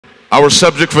Our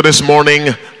subject for this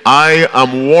morning, I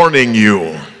am warning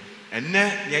you.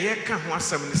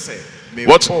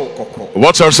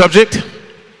 What's our subject?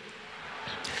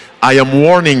 I am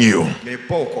warning you.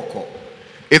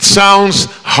 It sounds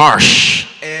harsh,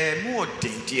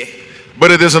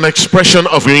 but it is an expression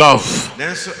of love.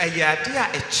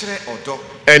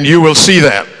 And you will see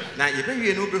that.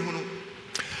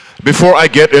 Before I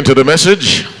get into the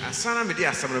message,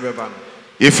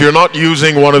 if you're not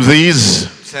using one of these,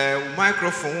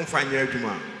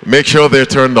 make sure they're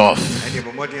turned off.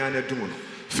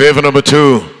 Favor number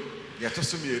 2,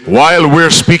 while we're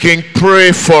speaking,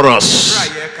 pray for us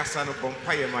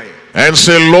and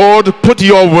say, Lord, put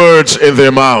your words in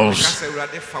their mouths.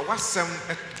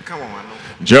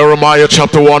 Jeremiah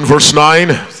chapter 1 verse 9.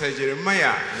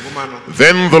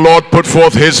 Then the Lord put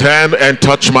forth his hand and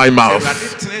touched my mouth.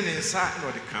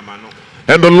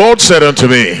 And the Lord said unto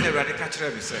me,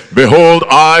 behold,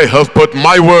 I have put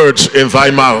my words in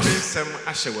thy mouth.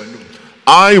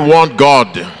 I want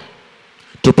God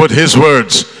to put his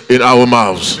words in our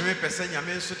mouths.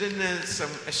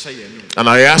 And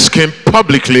I ask him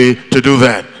publicly to do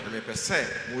that.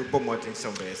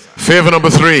 Favor number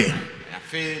 3.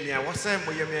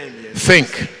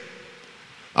 Think.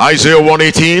 Isaiah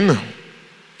 1:18.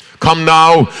 Come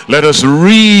now, let us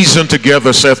reason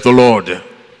together, saith the Lord.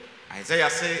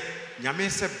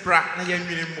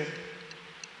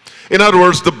 In other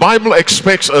words, the Bible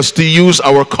expects us to use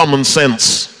our common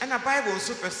sense.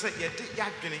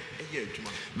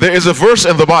 There is a verse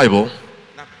in the Bible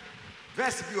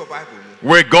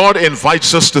where God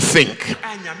invites us to think.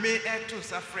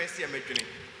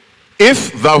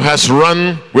 If thou hast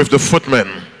run with the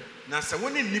footmen,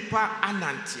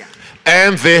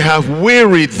 and they have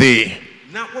wearied thee,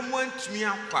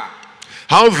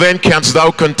 how then canst thou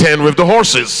contend with the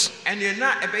horses?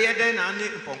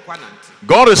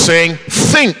 God is saying,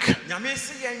 think.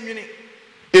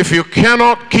 If you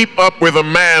cannot keep up with a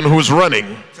man who's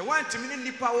running,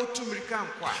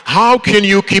 how can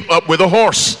you keep up with a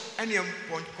horse?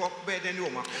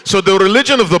 So the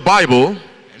religion of the Bible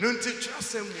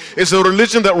is a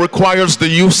religion that requires the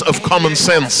use of common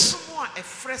sense.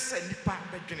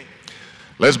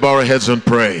 Let's bow our heads and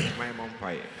pray.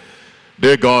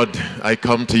 Dear God, I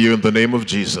come to you in the name of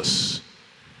Jesus.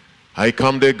 I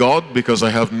come, dear God, because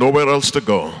I have nowhere else to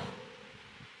go.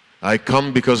 I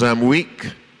come because I'm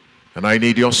weak and I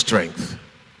need your strength.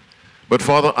 But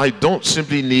Father, I don't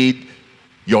simply need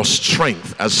your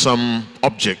strength as some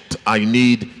object. I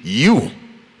need you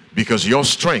because your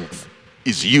strength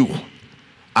is you.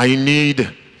 I need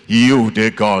you,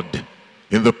 dear God,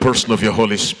 in the person of your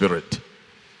Holy Spirit.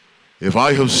 If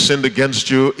I have sinned against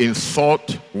you in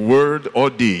thought, word, or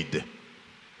deed,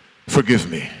 forgive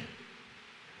me.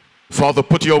 Father,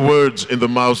 put your words in the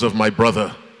mouths of my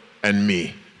brother and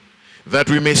me, that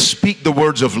we may speak the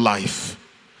words of life,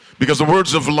 because the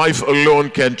words of life alone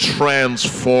can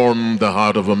transform the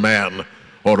heart of a man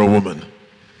or a woman.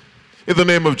 In the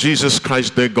name of Jesus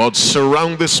Christ, dear God,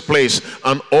 surround this place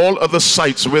and all other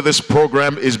sites where this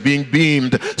program is being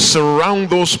beamed. Surround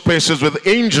those places with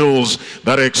angels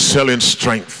that excel in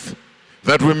strength,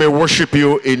 that we may worship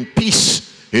you in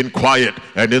peace, in quiet,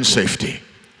 and in safety.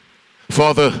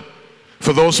 Father,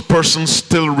 for those persons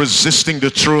still resisting the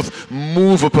truth,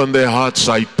 move upon their hearts,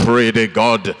 I pray, dear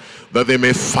God, that they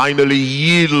may finally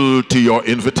yield to your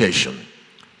invitation.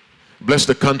 Bless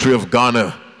the country of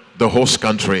Ghana, the host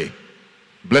country.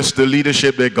 Bless the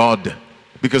leadership, dear God,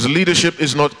 because leadership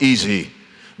is not easy.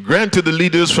 Grant to the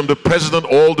leaders from the president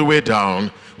all the way down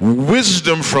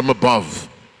wisdom from above,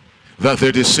 that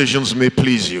their decisions may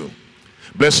please you.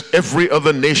 Bless every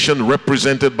other nation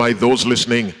represented by those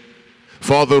listening.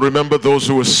 Father, remember those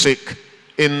who are sick.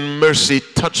 In mercy,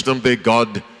 touch them, dear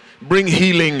God. Bring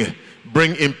healing,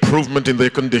 bring improvement in their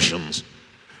conditions.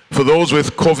 For those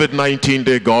with COVID-19,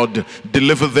 dear God,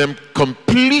 deliver them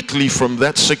completely from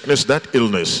that sickness, that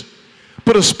illness.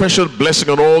 Put a special blessing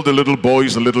on all the little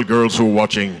boys and little girls who are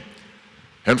watching.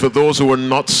 And for those who are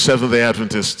not Seventh-day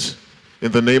Adventists,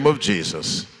 in the name of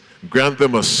Jesus, grant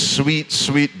them a sweet,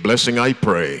 sweet blessing, I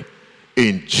pray.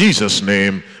 In Jesus'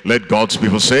 name, let God's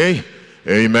people say,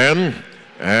 amen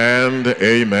and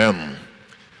amen.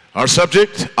 Our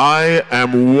subject, I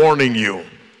am warning you.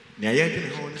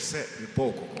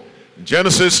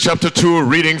 Genesis chapter 2,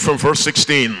 reading from verse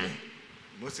 16.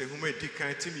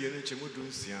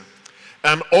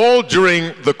 And all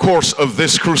during the course of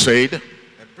this crusade,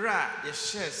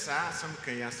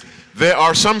 there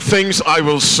are some things I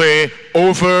will say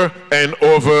over and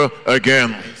over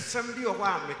again.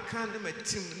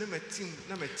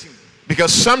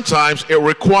 Because sometimes it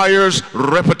requires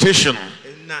repetition.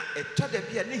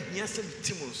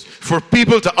 for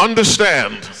people to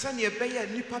understand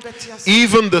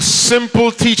even the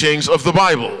simple teachings of the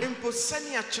Bible.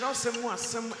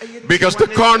 Because the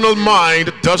carnal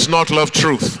mind does not love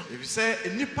truth.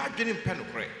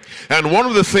 And one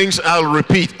of the things I'll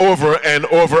repeat over and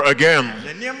over again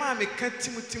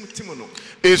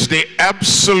is the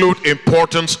absolute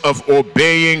importance of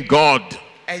obeying God.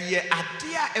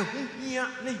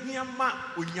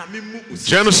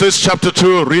 Genesis chapter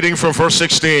 2, reading from verse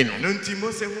 16.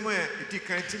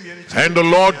 And the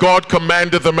Lord God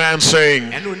commanded the man,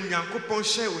 saying,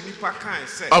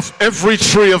 of every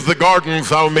tree of the garden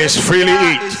thou mayest freely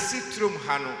eat,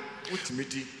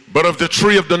 but of the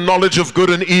tree of the knowledge of good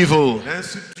and evil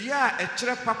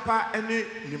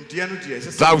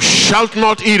thou shalt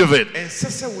not eat of it.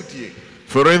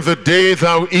 For in the day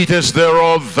thou eatest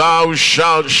thereof, thou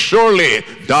shalt surely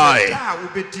die.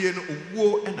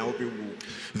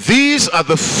 These are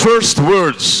the first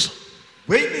words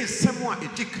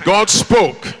God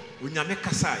spoke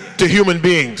to human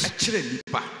beings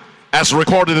as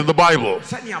recorded in the Bible.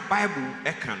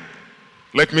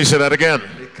 Let me say that again.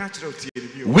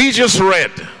 We just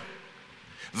read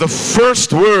the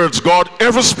first words God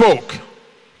ever spoke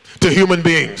to human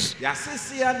beings.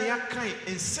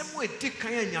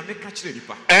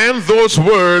 And those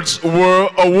words were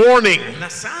a warning.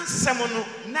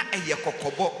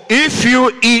 If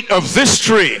you eat of this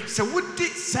tree,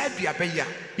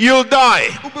 you'll die.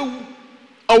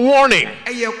 A warning.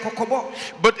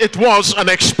 But it was an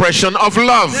expression of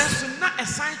love.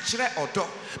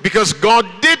 Because God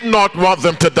did not want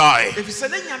them to die.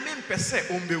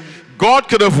 God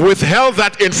could have withheld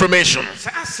that information,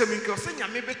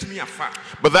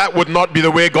 but that would not be the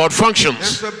way God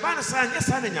functions.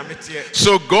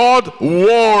 So God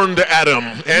warned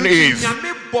Adam and Eve,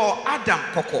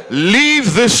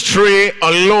 leave this tree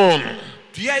alone.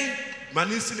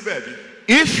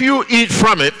 If you eat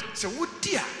from it,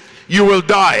 you will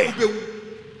die.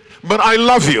 But I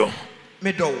love you.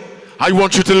 I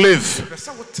want you to live.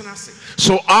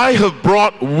 So I have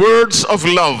brought words of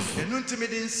love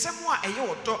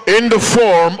in the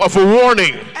form of a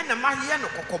warning.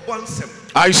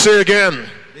 I say again,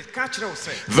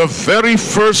 the very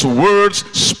first words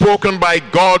spoken by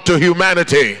God to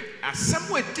humanity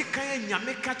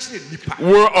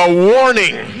were a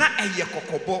warning.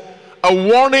 A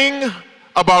warning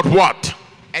about what?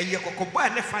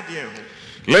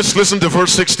 Let's listen to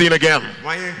verse 16 again.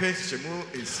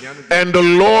 And the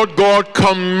Lord God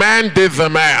commanded the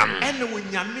man.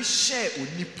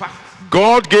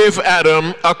 God gave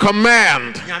Adam a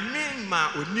command.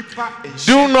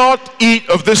 Do not eat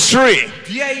of this tree.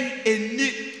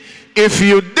 If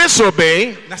you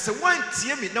disobey,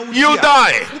 you'll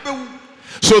die.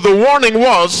 So the warning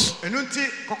was,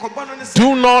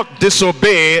 do not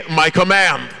disobey my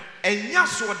command.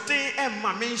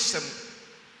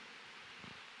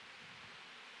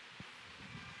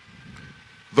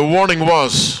 The warning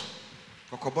was,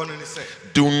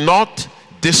 do not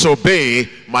disobey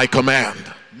my command.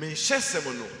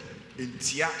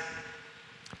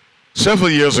 Several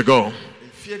years ago,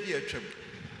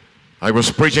 I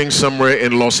was preaching somewhere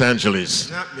in Los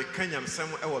Angeles.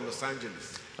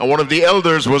 And one of the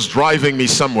elders was driving me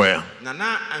somewhere.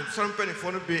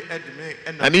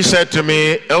 And he said to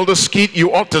me, Elder Skeete,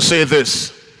 you ought to say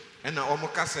this. And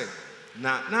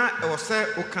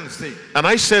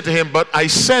I said to him, but I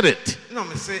said it.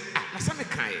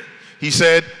 He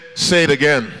said, say it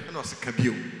again.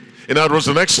 In other words,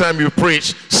 the next time you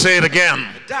preach, say it again.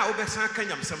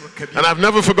 And I've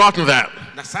never forgotten that.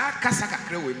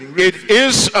 It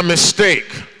is a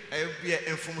mistake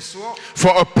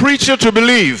for a preacher to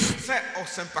believe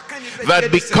that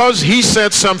because he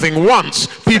said something once,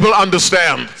 people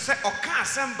understand.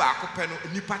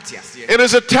 It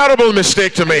is a terrible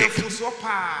mistake to make.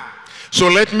 So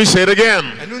let me say it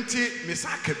again.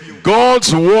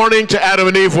 God's warning to Adam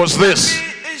and Eve was this: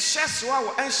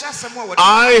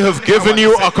 I have given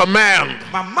you a command.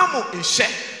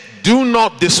 Do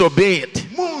not disobey it.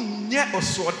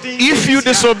 If you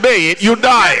disobey it, you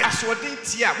die.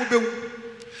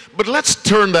 But let's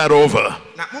turn that over.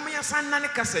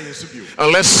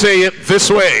 And let's say it this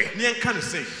way: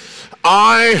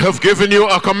 I have given you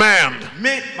a command.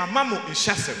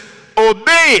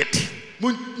 Obey it,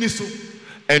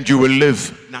 and you will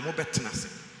live.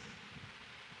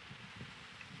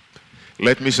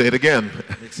 Let me say it again.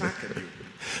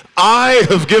 I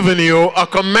have given you a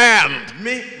command.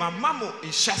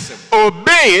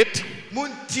 Obey it,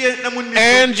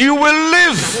 and you will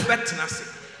live.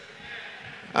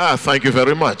 Thank you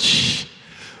very much.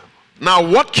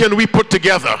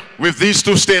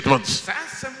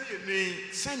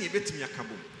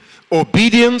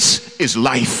 Obedience is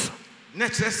life.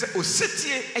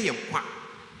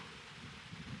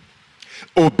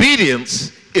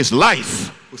 Obedience is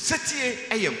life.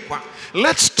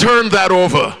 Let's turn that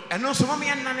over.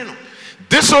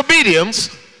 Disobedience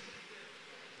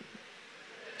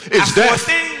is death.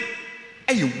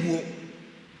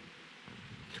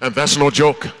 And that's no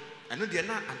joke.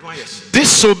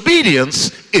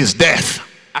 Disobedience is death.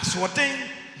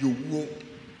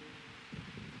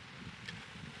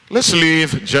 Let's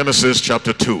leave Genesis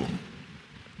chapter 2.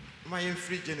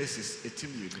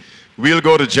 We'll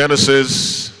go to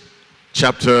Genesis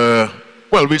chapter,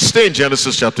 well, we'll stay in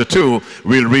Genesis chapter 2.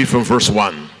 We'll read from verse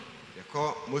 1.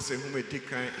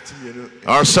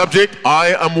 Our subject,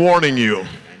 I am warning you.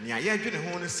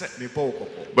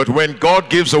 But when God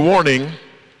gives a warning,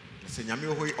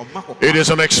 it is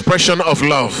an expression of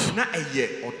love.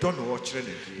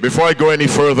 Before I go any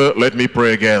further, let me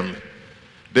pray again.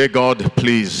 Dear God,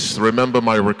 please remember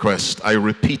my request. I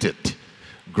repeat it.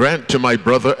 Grant to my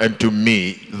brother and to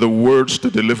me the words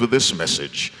to deliver this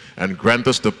message, and grant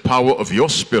us the power of your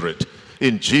Spirit.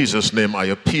 In Jesus' name I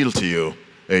appeal to you.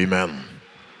 Amen.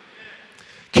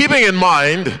 Keeping in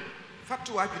mind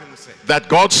that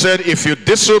God said, if you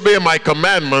disobey my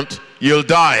commandment, you'll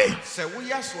die.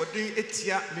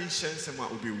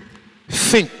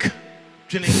 Think.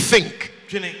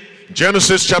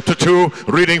 Genesis chapter 2,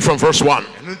 reading from verse 1.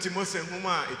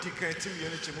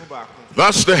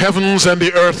 Thus the heavens and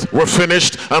the earth were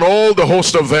finished, and all the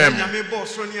host of them.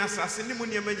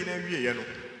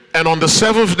 And on the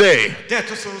seventh day,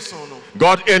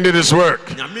 God ended his work,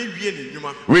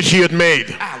 which he had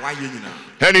made.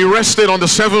 And he rested on the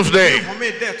seventh day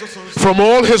from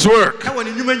all his work,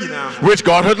 which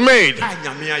God had made.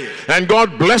 And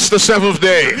God blessed the seventh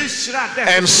day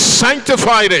and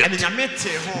sanctified it,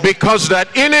 because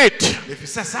that in it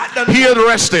he had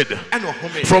rested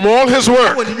from all his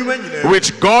work,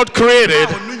 which God created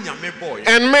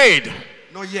and made.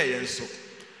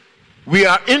 We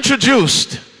are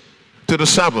introduced to the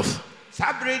Sabbath.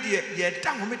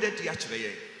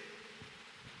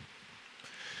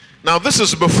 Now this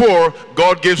is before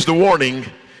God gives the warning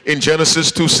in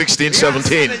Genesis 2:16,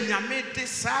 17.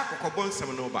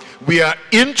 We are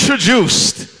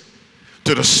introduced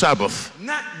to the Sabbath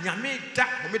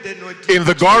in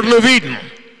the Garden of Eden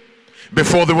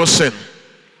before there was sin.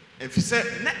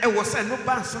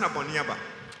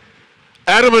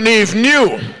 Adam and Eve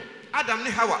knew.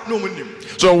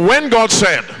 So when God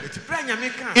said,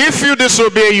 if you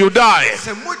disobey, you die,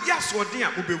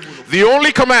 the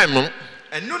only commandment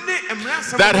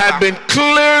that had been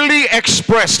clearly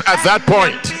expressed at that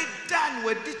point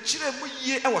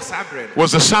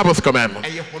was the Sabbath commandment.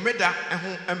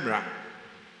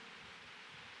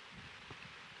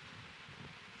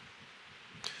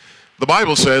 The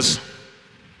Bible says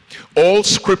all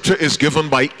scripture is given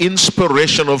by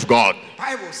inspiration of God.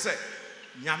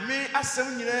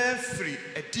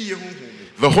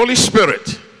 The Holy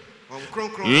Spirit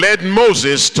led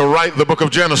Moses to write the book of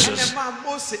Genesis.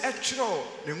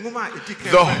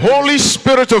 The Holy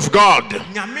Spirit of God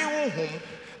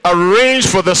arranged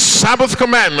for the Sabbath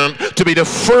commandment to be the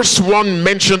first one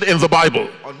mentioned in the Bible.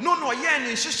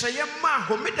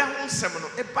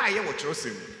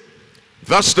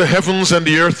 Thus the heavens and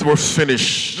the earth were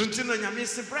finished,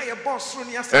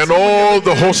 and all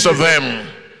the hosts of them.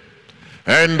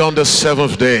 And on the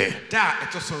seventh day,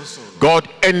 God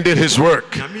ended his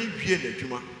work,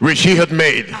 which he had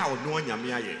made,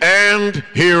 and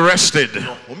he rested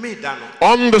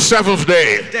on the seventh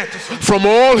day from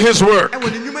all his work,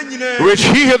 which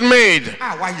he had made.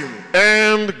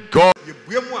 And God,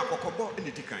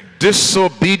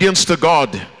 disobedience to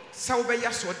God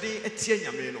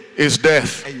is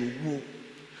death.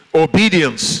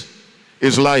 Obedience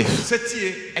is life.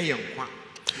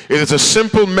 It is a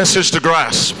simple message to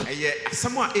grasp,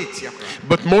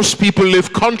 but most people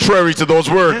live contrary to those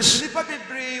words.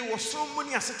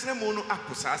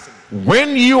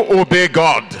 When you obey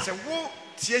God,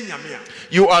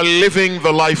 you are living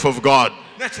the life of God.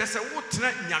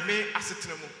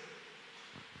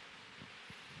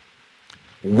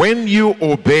 When you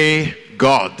obey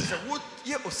God,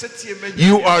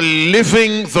 you are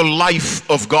living the life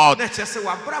of God.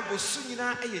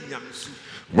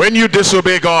 When you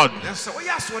disobey God,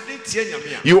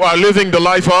 you are living the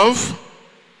life of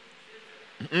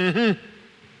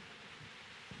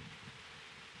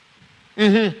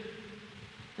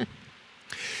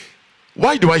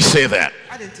Why do I say that?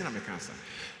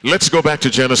 Let's go back to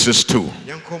Genesis 2.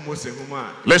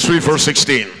 Let's read verse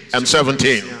 16 and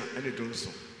 17.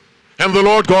 And the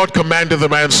Lord God commanded the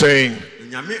man, saying,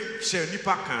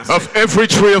 Of every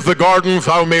tree of the garden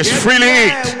thou mayest freely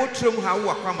eat,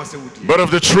 but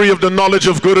of the tree of the knowledge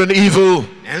of good and evil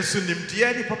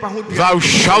thou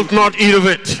shalt not eat of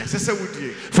it.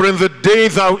 For in the day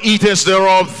thou eatest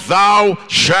thereof thou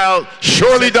shalt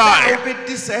surely die.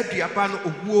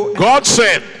 God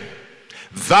said,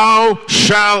 thou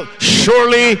shalt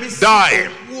surely die.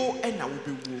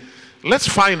 Let's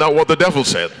find out what the devil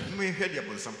said.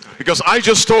 Because I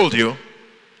just told you,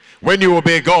 when you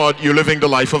obey God, you're living the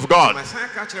life of God.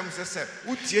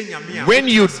 When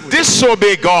you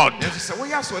disobey God,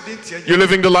 you're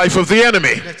living the life of the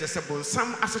enemy.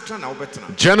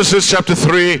 Genesis chapter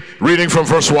 3, reading from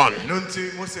verse 1.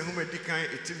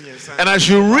 And as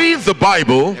you read the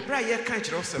Bible,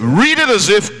 read it as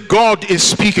if God is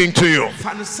speaking to you.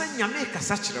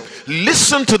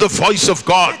 Listen to the voice of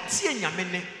God.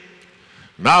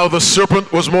 Now the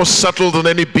serpent was more subtle than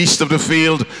any beast of the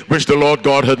field which the Lord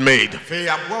God had made.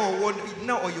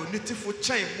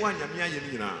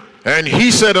 And he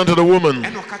said unto the woman,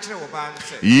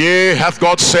 Yea, hath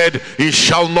God said, He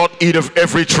shall not eat of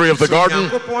every tree of the garden?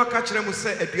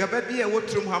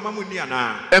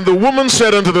 And the woman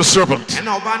said unto the serpent,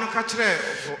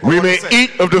 We may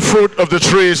eat of the fruit of the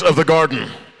trees of the garden,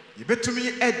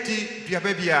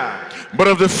 but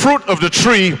of the fruit of the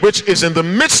tree which is in the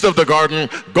midst of the garden,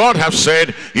 God hath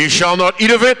said, Ye shall not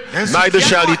eat of it, neither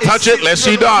shall ye touch it, lest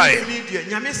ye die.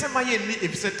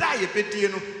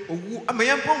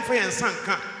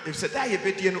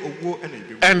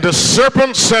 And the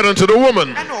serpent said unto the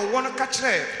woman,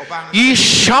 Ye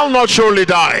shall not surely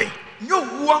die.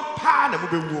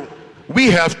 We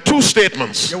have two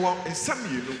statements.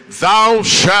 Thou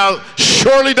shalt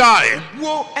surely die,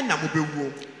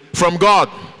 from God.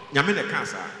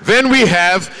 Then we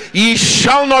have, Ye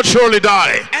shall not surely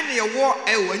die,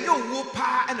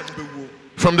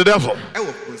 from the devil,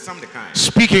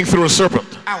 speaking through a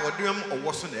serpent.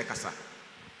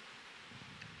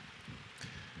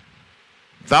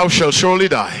 Thou shalt surely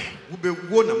die,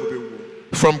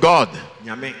 from God.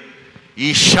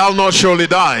 Ye shall not surely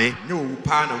die,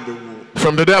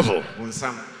 from the devil.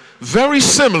 Very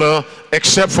similar,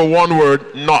 except for one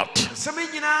word, not.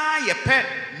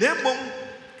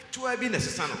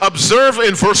 Observe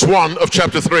in verse 1 of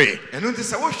chapter 3.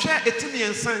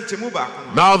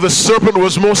 Now the serpent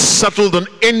was more subtle than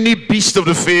any beast of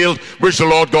the field which the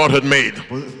Lord God had made.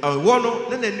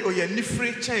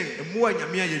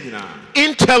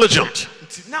 Intelligent,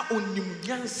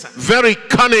 very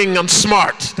cunning and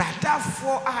smart.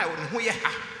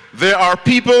 There are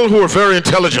people who are very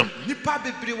intelligent,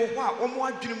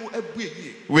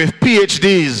 with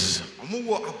PhDs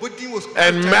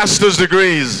and master's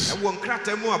degrees,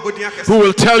 who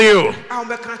will tell you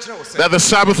that the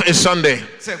Sabbath is Sunday.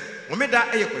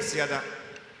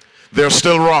 They're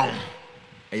still wrong.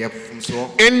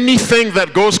 Anything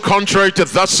that goes contrary to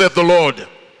thus saith the Lord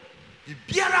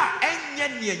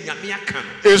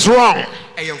is wrong.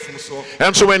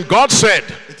 And so when God said,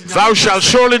 Thou shalt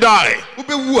surely die,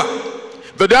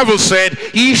 the devil said,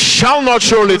 Ye shall not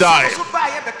surely die.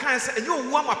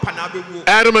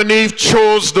 Adam and Eve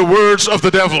chose the words of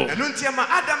the devil. And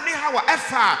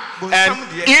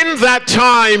in that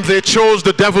time they chose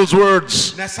the devil's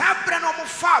words.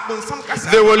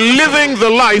 They were living the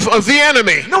life of the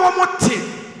enemy,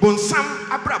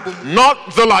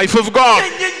 not the life of God.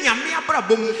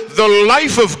 The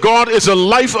life of God is a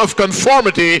life of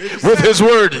conformity with His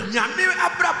word.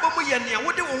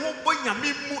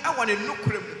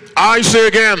 I say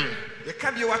again,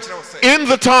 in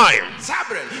the time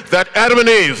that Adam and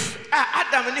Eve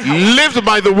lived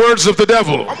by the words of the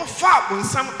devil,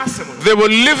 they were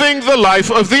living the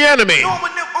life of the enemy.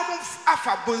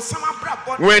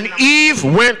 When Eve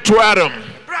went to Adam,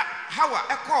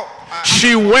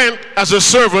 she went as a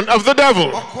servant of the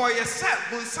devil.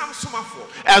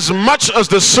 As much as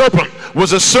the serpent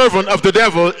was a servant of the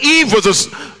devil, Eve was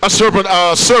a servant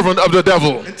of the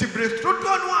devil.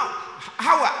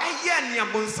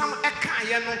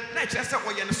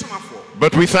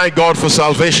 But we thank God for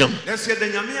salvation,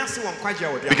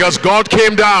 because God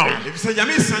came down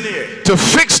to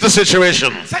fix the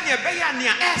situation.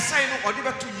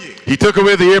 He took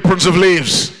away the aprons of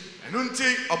leaves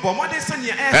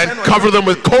and covered them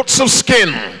with coats of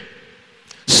skin.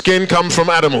 Skin comes from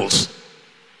animals,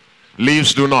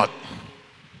 leaves do not.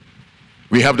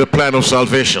 We have the plan of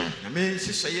salvation.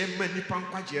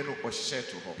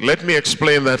 Let me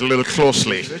explain that a little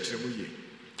closely.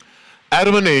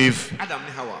 Adam and Eve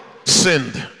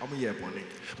sinned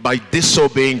by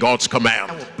disobeying God's command.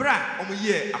 And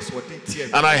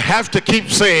I have to keep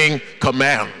saying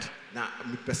command.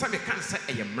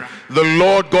 The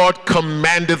Lord God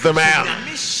commanded the man.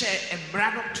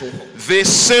 They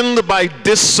sinned by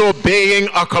disobeying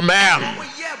a command.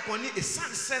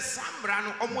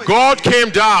 God came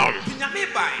down.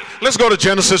 Let's go to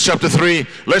Genesis chapter 3.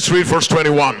 Let's read verse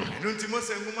 21.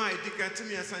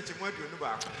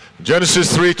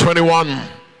 Genesis 3:21.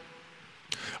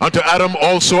 Unto Adam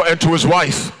also and to his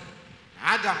wife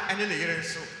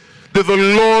did the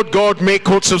Lord God make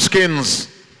coats of skins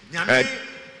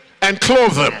and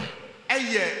clothe them.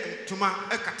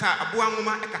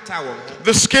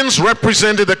 The skins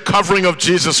represented the covering of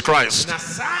Jesus Christ.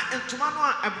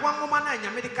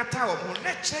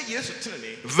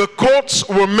 The coats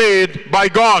were made by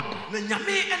God,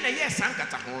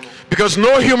 because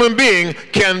no human being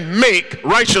can make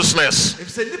righteousness.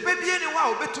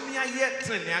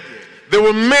 They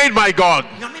were made by God.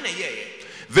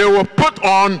 They were put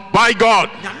on by God.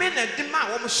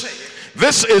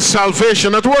 This is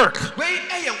salvation at work.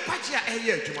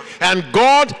 And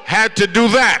God had to do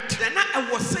that.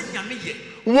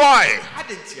 Why?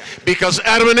 Because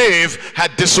Adam and Eve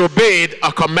had disobeyed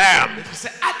a command.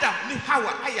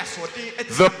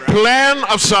 The plan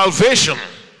of salvation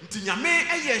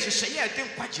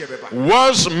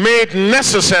was made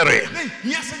necessary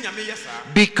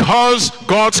because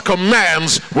God's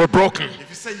commands were broken.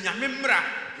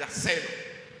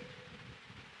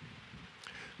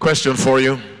 Question for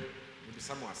you.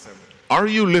 Are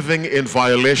you living in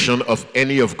violation of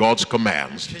any of God's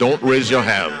commands? Don't raise your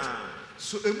hand.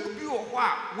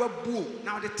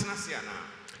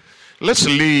 Let's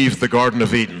leave the Garden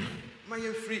of Eden.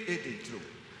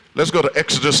 Let's go to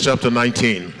Exodus chapter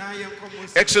 19.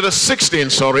 Exodus 16.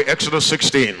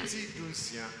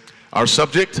 Our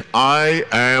subject, I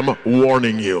am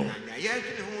warning you.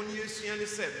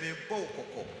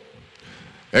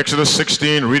 Exodus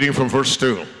 16, reading from verse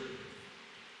 2.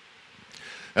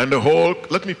 And the whole,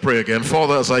 let me pray again.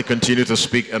 Father, as I continue to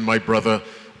speak, and my brother,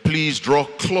 please draw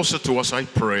closer to us, I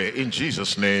pray. In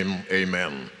Jesus' name,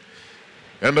 amen.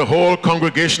 And the whole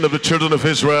congregation of the children of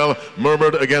Israel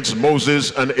murmured against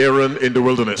Moses and Aaron in the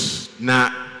wilderness. And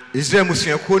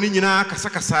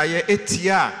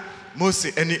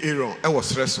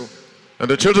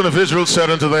the children of Israel said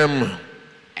unto them,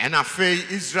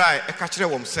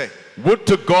 would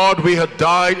to God we had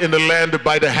died in the land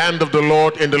by the hand of the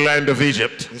Lord in the land of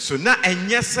Egypt,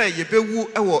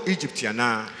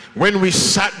 when we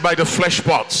sat by the flesh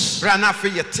pots, and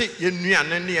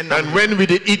when we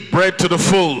did eat bread to the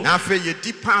full.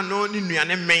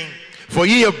 For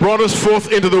ye have brought us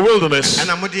forth into the wilderness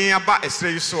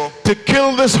to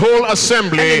kill this whole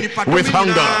assembly with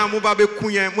hunger.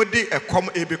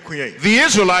 The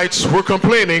Israelites were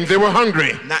complaining they were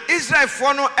hungry.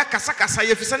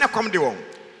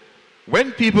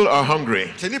 When people are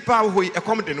hungry,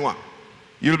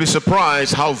 you'll be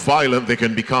surprised how violent they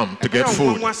can become to get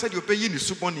food.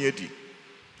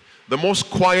 The most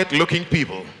quiet looking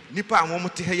people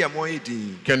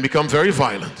can become very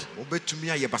violent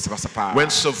when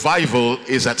survival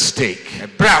is at stake.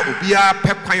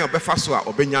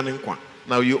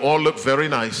 Now you all look very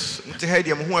nice.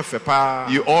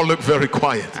 You all look very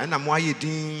quiet.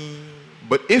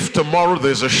 But if tomorrow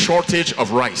there's a shortage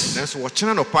of rice and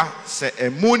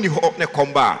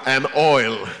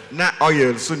oil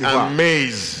and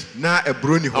maize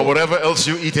and whatever else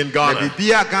you eat in Ghana, and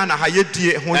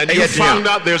you found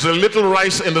out there's a little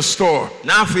rice in the store,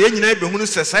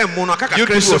 you'd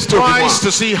be surprised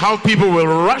to see how people will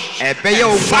rush and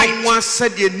fight,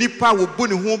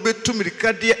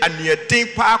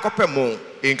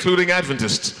 including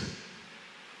Adventists.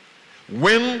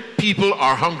 When people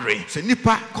are hungry,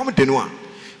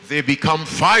 they become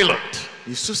violent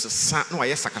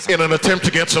in an attempt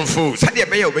to get some food.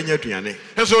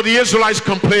 And so the Israelites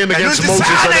complained against Moses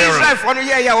and Aaron.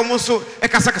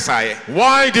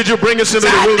 Why did you bring us into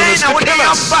the wilderness to kill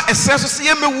us?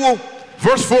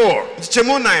 Verse 4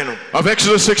 of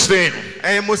Exodus 16.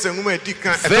 Then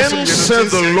said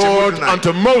the Lord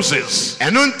unto Moses,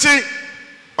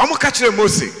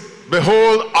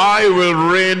 behold, I will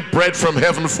rain bread from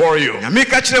heaven for you. And the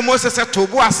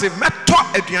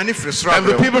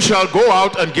people shall go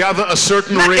out and gather a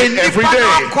certain rain every day,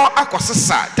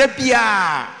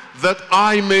 that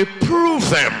I may prove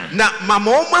them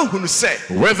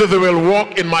whether they will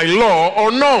walk in my law or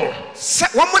no.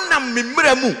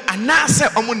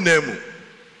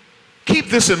 Keep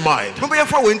this in mind.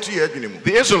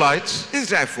 The Israelites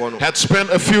had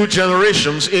spent a few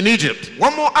generations in Egypt.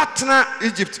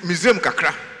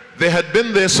 They had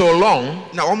been there so long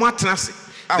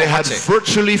They had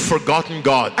virtually forgotten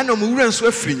God.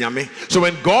 So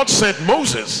when God sent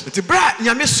Moses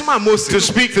to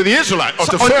speak to the Israelites, or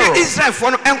to Pharaoh,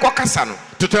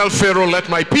 to tell Pharaoh, let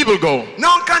my people go,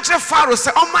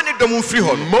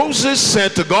 Moses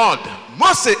said to God,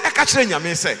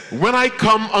 when I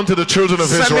come unto the children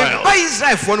of Israel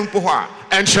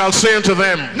and shall say unto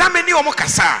them,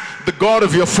 the God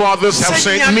of your fathers have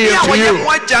sent me unto you,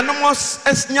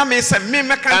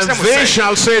 and they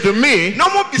shall say to me,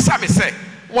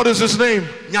 what is his name?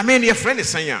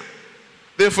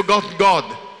 They have forgotten God.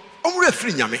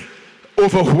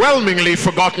 Overwhelmingly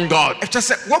forgotten God. And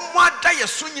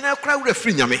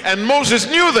Moses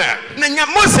knew that.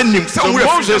 So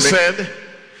Moses said,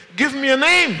 give me a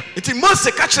name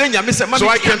so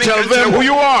I can tell them who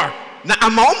you are.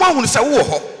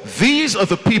 These are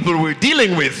the people we're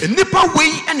dealing with.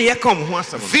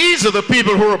 These are the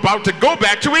people who are about to go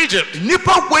back to Egypt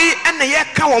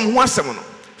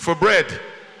for bread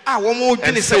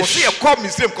and fish.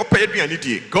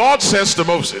 God says to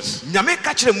Moses,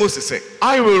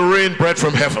 I will rain bread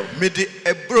from heaven,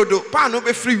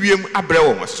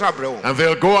 and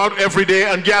they'll go out every day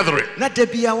and gather it.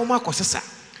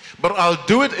 But I'll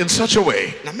do it in such a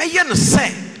way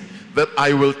that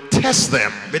I will test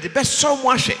them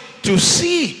to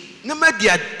see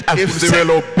if they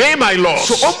will obey my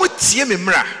laws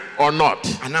or not.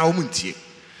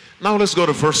 Now let's go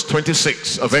to verse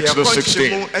 26 of Exodus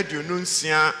 16.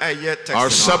 Our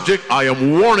subject, I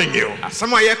am warning you.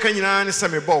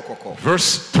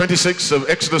 Verse 26 of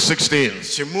Exodus 16.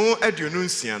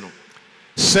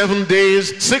 7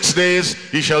 days, 6 days,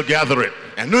 he shall gather it.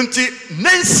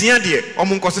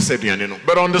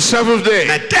 But on the seventh day,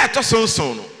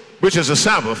 which is a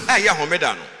Sabbath,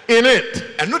 in it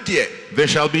there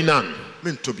shall be none.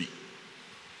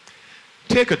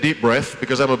 Take a deep breath,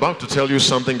 because I'm about to tell you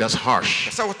something that's harsh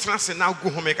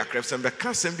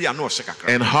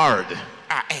and hard.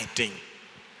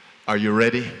 Are you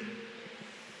ready?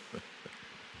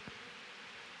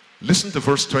 Listen to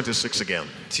verse 26 again.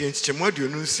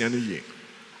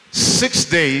 6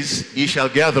 days ye shall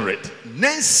gather it.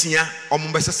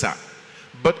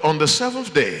 But on the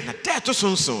seventh day,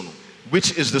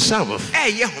 which is the Sabbath,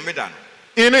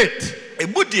 in it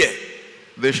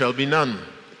there shall be none.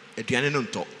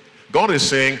 God is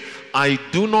saying, I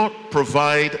do not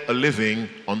provide a living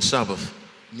on Sabbath.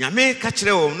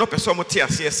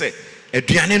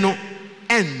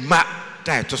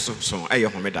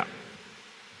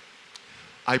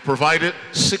 I provided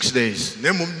 6 days.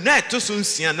 But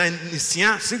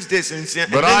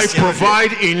I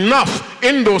provide enough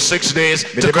in those 6 days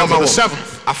to cover the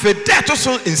seventh.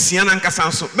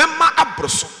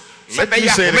 Let me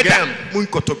say it again.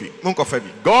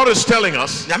 God is telling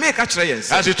us,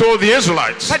 as he told the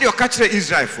Israelites,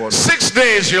 6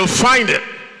 days you'll find it.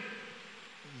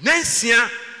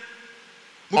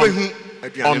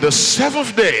 On the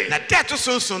seventh day,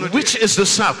 which is the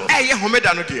Sabbath,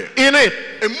 in it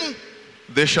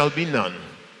there shall be none.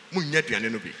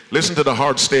 Listen to the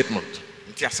hard statement.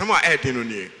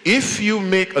 If you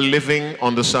make a living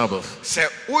on the Sabbath,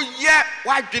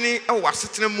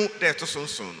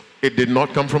 it did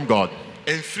not come from God.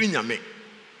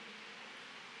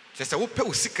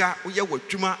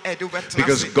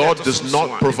 Because God does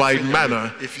not provide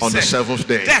manna on the seventh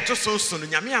day.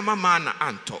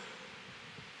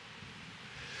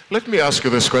 Let me ask you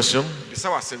this question.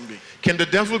 Can the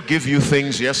devil give you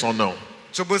things, yes or no?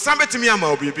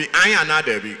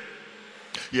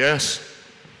 Yes.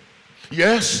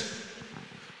 Yes.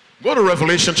 Go to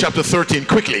Revelation chapter 13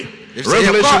 quickly.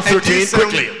 Revelation 13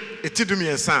 quickly.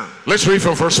 Let's read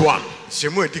from verse 1.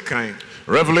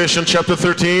 Revelation chapter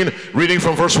 13, reading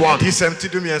from verse 1.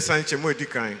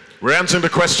 We're answering the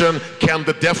question, can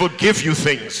the devil give you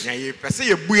things?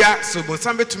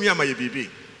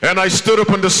 And I stood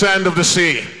upon the sand of the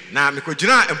sea, and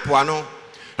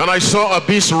I saw a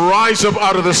beast rise up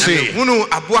out of the sea,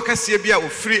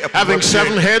 having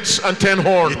 7 heads and 10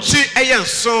 horns,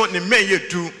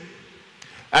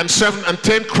 and 7 and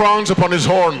 10 crowns upon his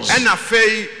horns, and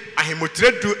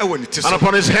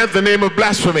upon his head the name of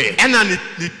blasphemy. And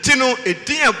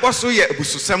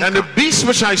the beast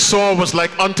which I saw was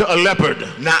like unto a leopard.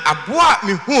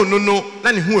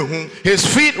 His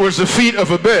feet was the feet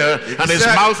of a bear, and his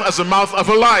mouth as the mouth of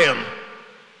a lion.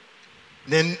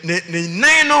 And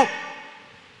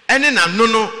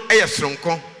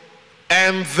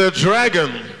the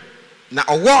dragon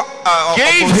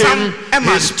gave him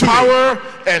his power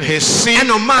and his seat and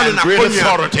great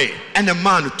authority.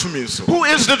 Who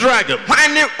is the dragon?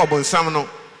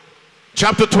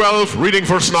 Chapter 12, reading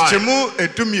verse 9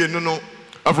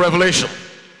 of Revelation.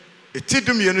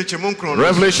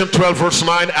 Revelation 12 verse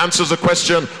 9 answers the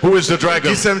question, who is the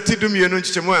dragon?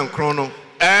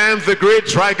 And the great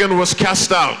dragon was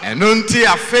cast out. That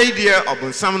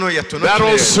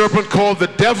old serpent called the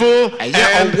devil and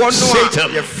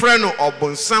Satan.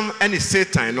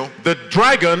 The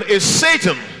dragon is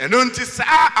Satan.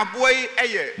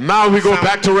 Now we go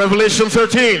back to Revelation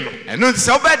 13. And the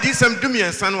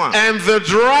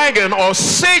dragon, or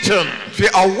Satan,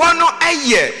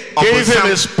 gave him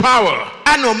his power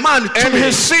and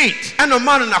his seat and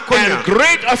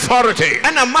great authority.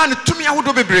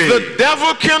 The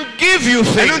devil can give you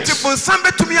things.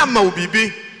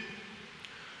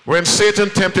 When Satan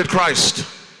tempted Christ,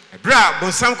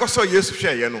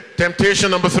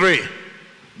 temptation number 3,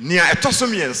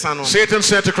 Satan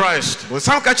said to Christ,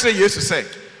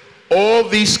 all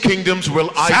these kingdoms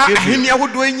will I give you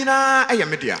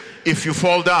if you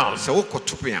fall down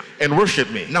and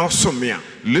worship me.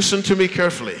 Listen to me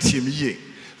carefully.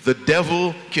 The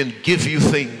devil can give you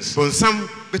things.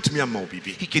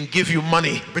 He can give you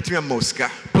money,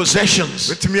 possessions,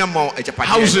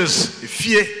 houses,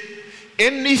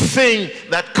 anything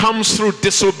that comes through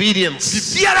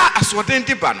disobedience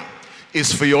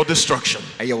is for your destruction.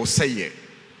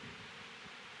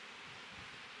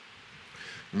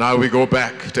 Now we go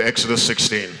back to Exodus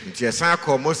 16.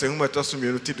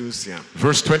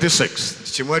 Verse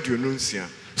 26.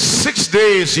 6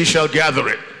 days ye shall gather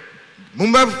it. But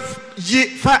on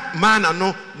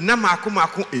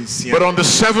the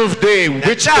 7th day,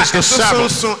 which is the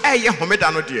Sabbath,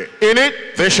 in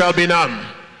it there shall be none.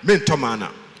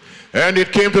 And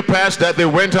it came to pass that they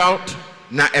went out,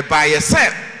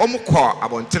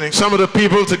 some of the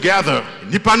people to gather.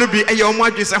 They went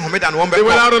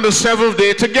out on the 7th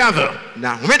day to gather,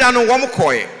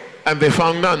 and they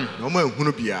found none.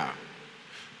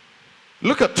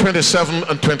 Look at 27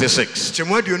 and 26.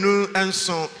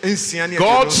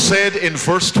 God said in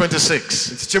verse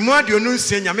 26,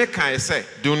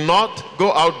 do not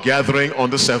go out gathering on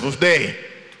the 7th day.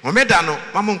 In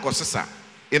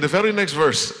the very next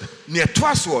verse,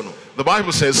 the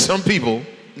Bible says some people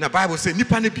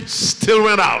still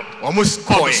went out on the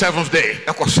 7th day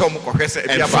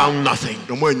and found nothing.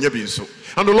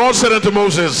 And the Lord said unto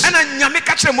Moses,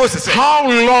 how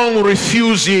long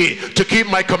refuse ye to keep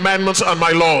my commandments and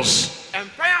my laws?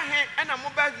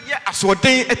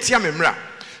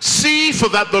 See, for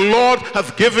that the Lord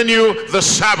hath given you the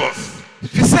Sabbath.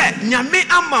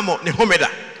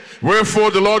 Wherefore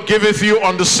the Lord giveth you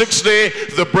on the 6th day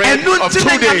the bread of 2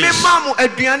 days.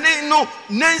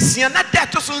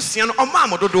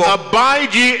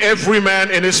 Abide ye every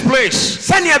man in his place.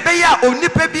 Let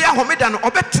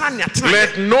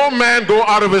no man go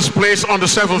out of his place on the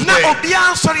 7th day.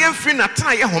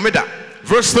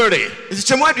 Verse 30.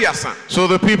 So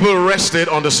the people rested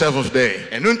on the 7th day.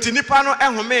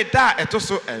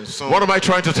 What am I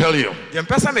trying to tell you? Go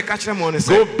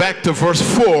back to verse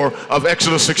 4 of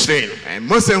Exodus 16.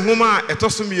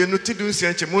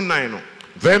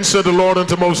 Then said the Lord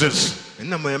unto Moses,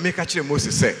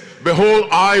 behold,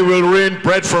 I will rain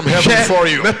bread from heaven for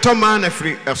you, and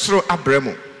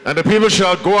the people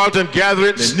shall go out and gather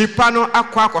it.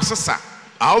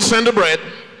 I'll send the bread,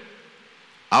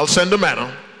 I'll send the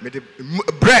manna.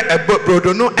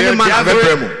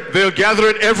 They'll gather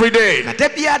it every day.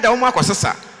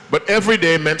 But every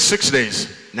day meant 6 days.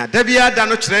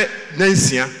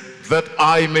 That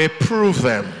I may prove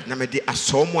them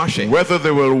whether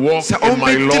they will walk in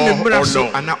my law or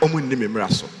no.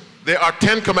 There are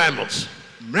 10 commandments.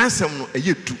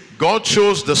 God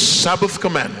chose the Sabbath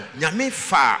commandment, the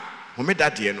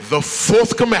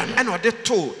 4th commandment,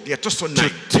 to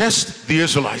test the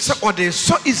Israelites.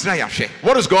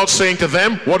 What is God saying to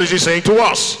them? What is he saying to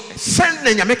us?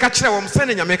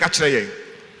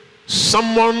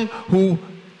 Someone who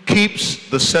keeps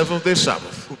the 7th day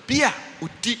Sabbath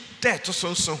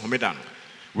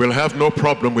will have no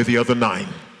problem with the other 9.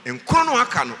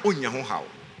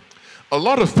 A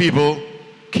lot of people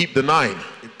keep the 9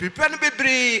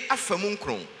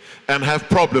 and have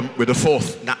problem with the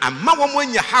 4th.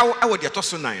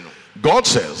 God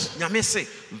says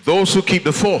those who keep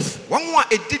the 4th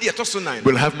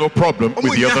will have no problem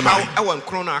with the other 9.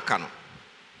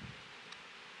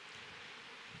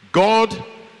 God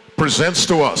presents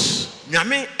to us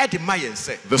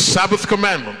the Sabbath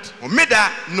commandment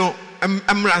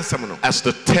as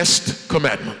the test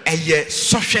commandment.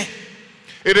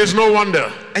 It is no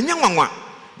wonder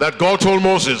that God told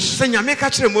Moses in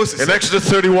Exodus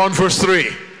 31 verse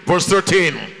 13.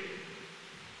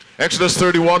 Exodus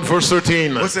 31 verse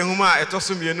 13.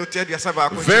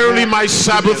 Verily my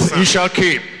Sabbath ye shall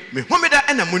keep.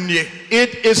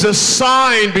 It is a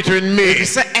sign between me. A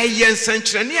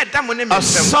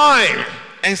sign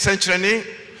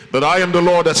that I am the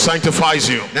Lord that sanctifies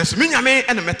you.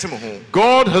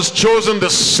 God has chosen the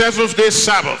 7th-day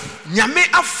Sabbath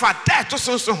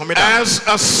as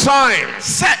a sign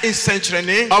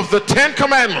of the 10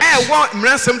 commandments, and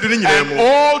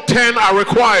all 10 are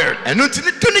required. But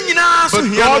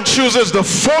God chooses the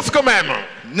 4th commandment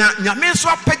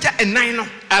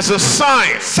as a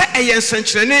sign, as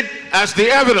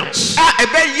the evidence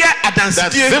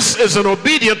that this is an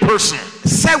obedient person.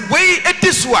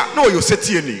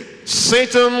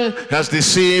 Satan has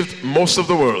deceived most of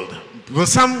the world.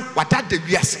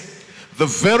 The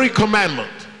very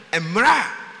commandment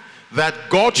that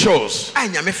God chose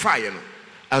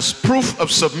as proof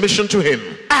of submission to him,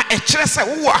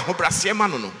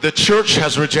 the church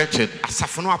has rejected.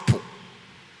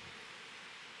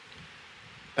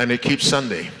 And they keep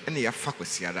Sunday.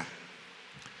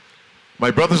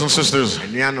 My brothers and sisters,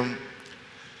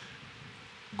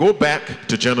 go back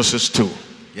to Genesis 2.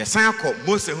 There's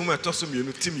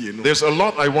a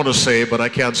lot I want to say, but I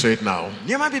can't say it now.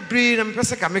 Now I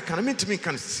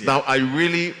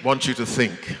really want you to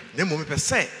think.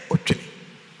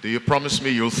 Do you promise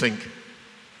me you'll think?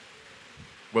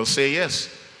 Well, say yes.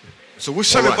 So we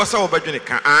shall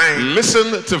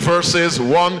listen to verses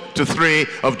 1 to 3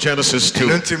 of Genesis 2.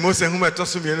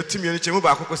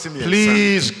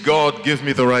 Please, God, give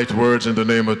me the right words in the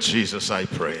name of Jesus, I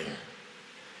pray.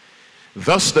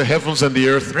 Thus the heavens and the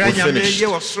earth were finished,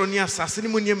 and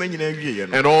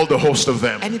all the host of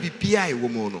them. And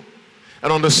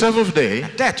on the 7th day,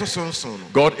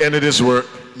 God ended his work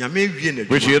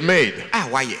which he had made.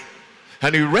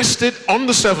 And he rested on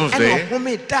the 7th day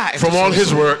from all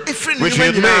his work which he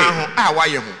had made.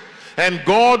 And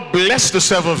God blessed the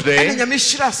 7th day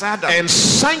and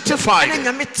sanctified it,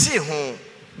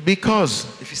 because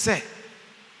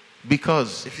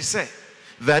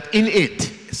that in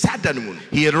it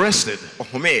he had rested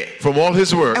from all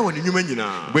his work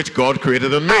which God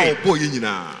created and made.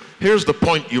 Here's the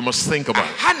point you must think about.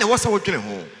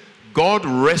 God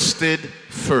rested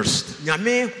first.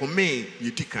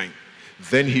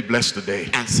 Then he blessed the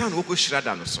day.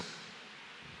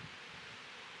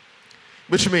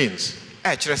 Which means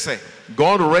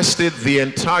God rested the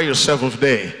entire 7th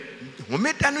day.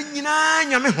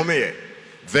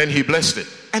 Then he blessed it.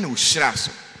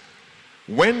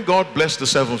 When God blessed the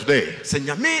 7th day,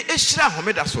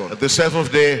 the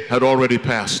 7th day had already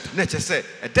passed.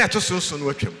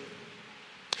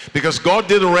 Because God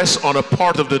didn't rest on a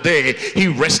part of the day, he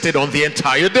rested on the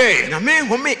entire day.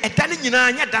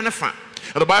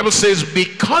 And the Bible says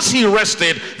because he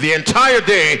rested the entire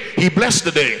day, he blessed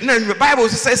the day. So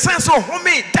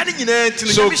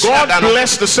God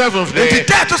blessed the 7th day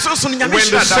when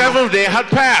the 7th day had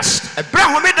passed.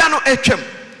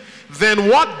 Then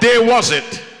what day was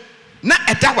it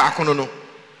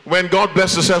when God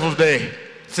blessed the 7th day?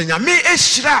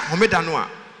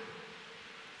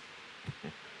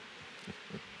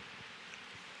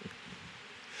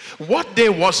 What day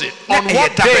was it? On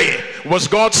what day was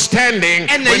God standing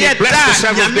when he blessed the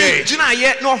 7th day?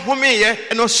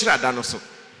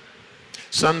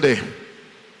 Sunday.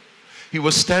 He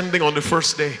was standing on the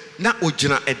 1st day.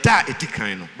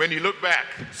 When he looked back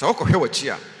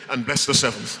and blessed the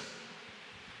 7th.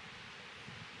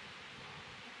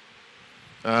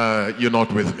 You're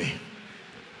not with me.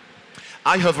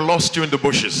 I have lost you in the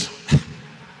bushes.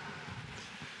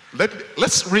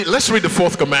 Let's read the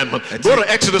 4th commandment. Go to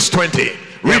Exodus 20.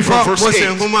 Read from verse 8.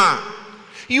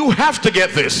 You have to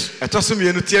get this.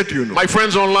 My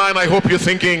friends online, I hope you're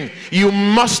thinking, you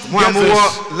must get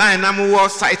this.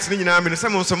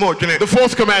 The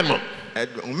 4th commandment.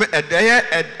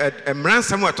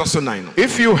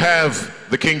 If you have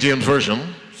the King James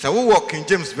Version,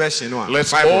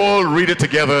 let's all read it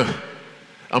together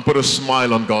and put a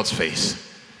smile on God's face.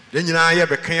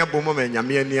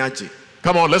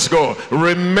 Come on, let's go.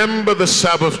 Remember the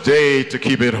Sabbath day to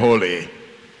keep it holy.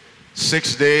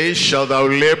 6 days shalt thou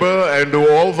labor and do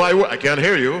all thy work. I can't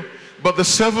hear you. But the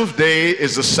 7th day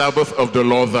is the Sabbath of the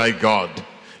Lord thy God.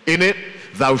 In it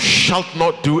thou shalt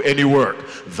not do any work.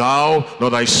 Thou, nor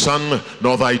thy son,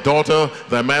 nor thy daughter,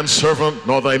 thy manservant,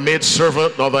 nor thy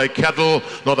maidservant, nor thy cattle,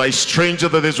 nor thy stranger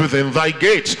that is within thy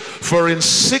gates. For in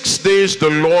 6 days the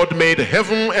Lord made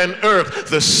heaven and earth,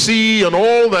 the sea and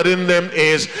all that in them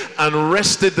is, and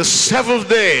rested the 7th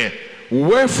day.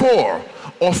 Wherefore,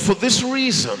 or for this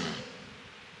reason,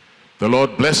 the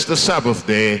Lord blessed the Sabbath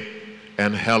day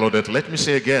and hallowed it. Let me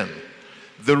say again,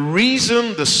 the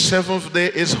reason the 7th day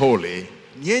is holy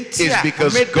is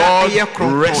because God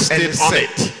rested on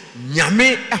it.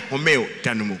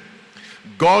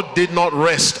 God did not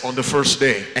rest on the first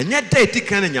day.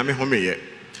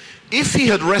 If he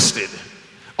had rested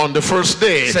on the first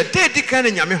day,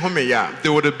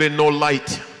 there would have been no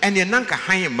light.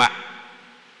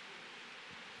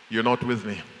 You're not with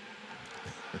me.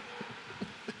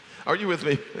 Are you with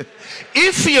me?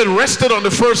 If he had rested on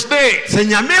the first day, there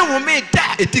would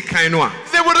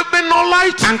have been no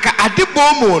light.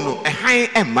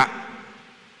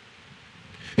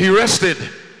 He rested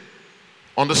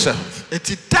on the seventh. The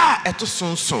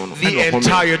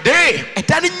entire day. When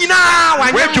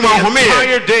the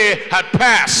entire day had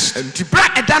passed,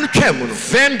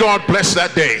 then God blessed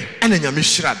that day.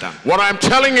 What I'm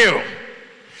telling you,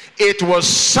 it was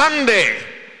Sunday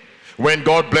when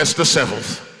God blessed the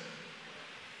seventh.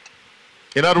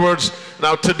 In other words,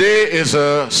 now today is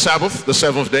a Sabbath, the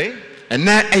seventh day.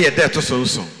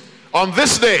 On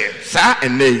this day,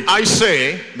 I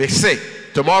say,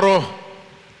 tomorrow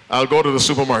I'll go to the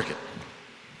supermarket.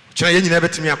 I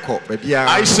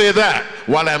say that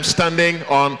while I'm standing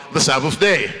on the Sabbath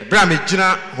day.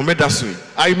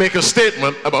 I make a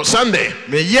statement about Sunday.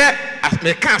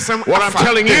 What I'm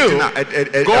telling you,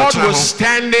 God was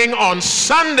standing on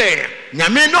Sunday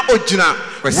when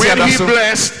he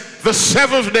blessed the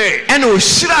seventh day.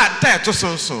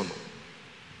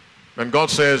 And God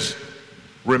says,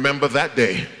 remember that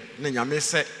day.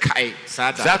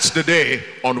 That's the day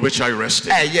on which I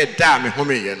rested.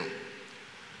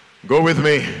 Go with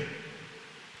me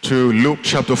to Luke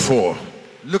chapter 4.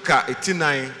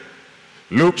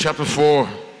 Luke chapter 4.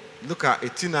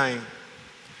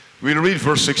 We'll read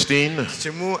verse 16.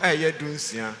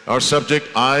 Our subject,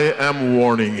 I am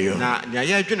warning you.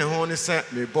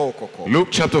 Luke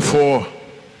chapter 4,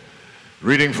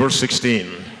 reading verse 16.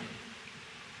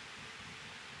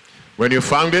 When you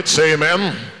found it, say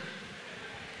amen.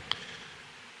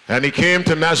 And he came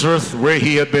to Nazareth where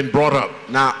he had been brought up.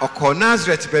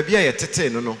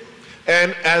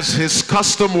 And as his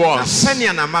custom was,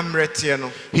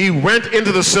 he went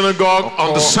into the synagogue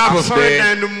on the Sabbath day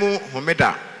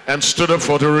and stood up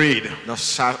for to read.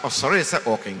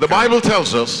 The Bible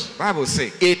tells us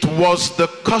it was the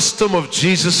custom of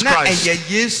Jesus Christ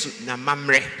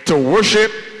to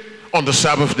worship on the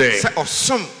Sabbath day.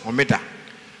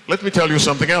 Let me tell you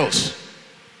something else.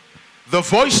 The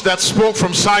voice that spoke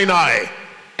from Sinai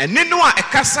and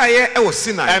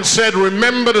said,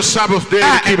 remember the Sabbath day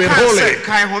to keep it holy.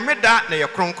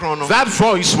 That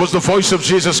voice was the voice of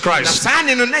Jesus Christ.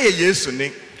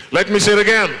 Let me say it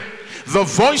again. The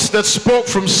voice that spoke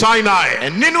from Sinai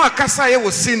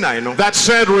that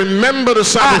said, remember the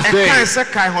Sabbath day,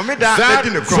 that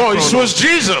voice was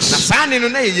Jesus.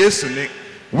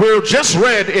 We just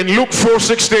read in Luke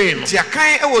 4:16.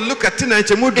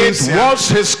 It was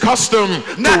his custom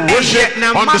to worship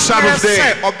on the Sabbath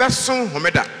day.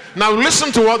 Now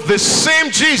listen to what this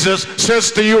same Jesus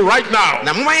says to you right now.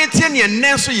 Go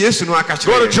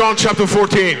to John chapter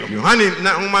 14.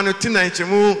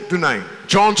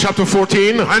 John chapter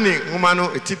 14.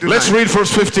 Let's read verse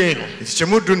 15.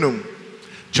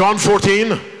 John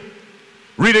 14,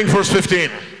 reading verse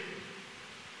 15.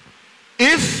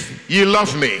 If you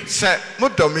love me,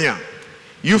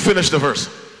 you finish the verse.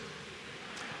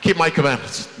 Keep my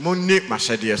commandments.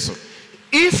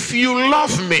 If you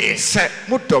love me,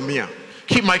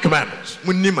 keep my commandments.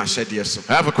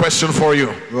 I have a question for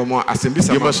you.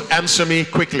 You must answer me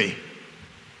quickly.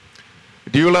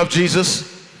 Do you love Jesus?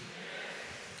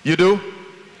 You do?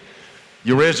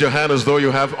 You raise your hand as though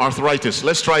you have arthritis.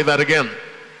 Let's try that again.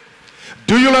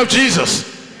 Do you love Jesus?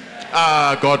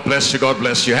 Ah, God bless you, God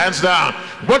bless you. Hands down.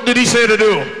 What did he say to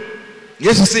do?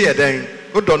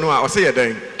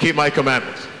 Keep my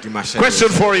commandments. Question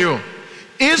for you.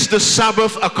 Is the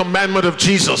Sabbath a commandment of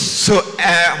Jesus?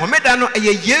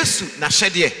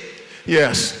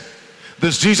 Yes.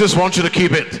 Does Jesus want you to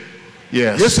keep it?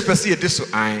 Yes.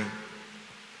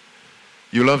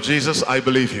 You love Jesus? I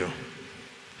believe you.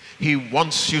 He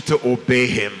wants you to obey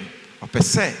him.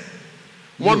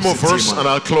 One more verse and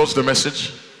I'll close the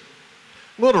message.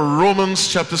 Go to Romans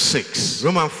chapter 6.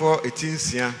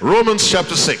 Romans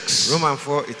chapter 6.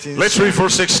 Let's read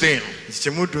verse 16.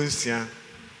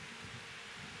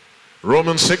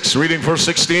 Romans 6, reading verse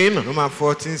 16.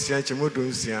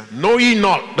 Know ye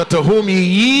not that to whom ye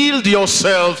yield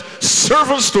yourselves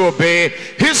servants to obey,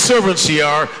 his servants ye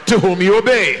are, to whom ye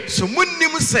obey.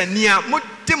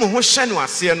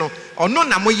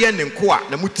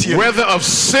 Whether of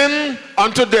sin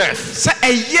unto death,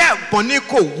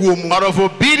 or of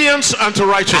obedience unto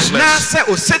righteousness.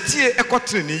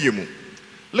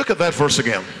 Look at that verse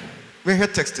again.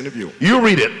 You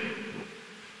read it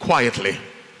quietly.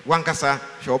 Wankasa,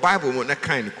 your Bible mo na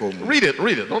kind ko mu. Read it.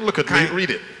 Don't look at me. Read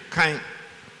it. Kind.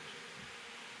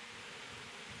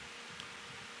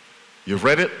 You've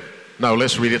read it? Now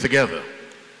let's read it together.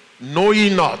 Know ye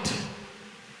not?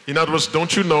 In other words,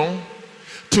 don't you know?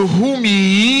 To whom ye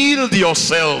yield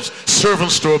yourselves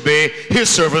servants to obey, his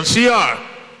servants ye are.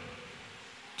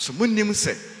 So munim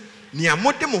se, ni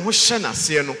amode mo ho hye na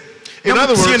se no. In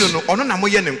other words,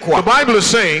 the Bible is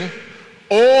saying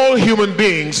all human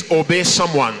beings obey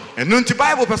someone. And there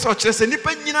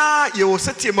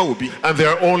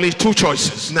are only two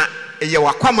choices.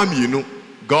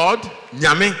 God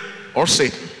or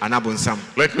Satan.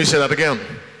 Let me say that again.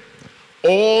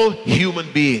 All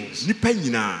human beings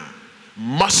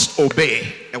must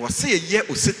obey.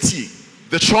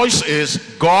 The choice is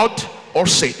God or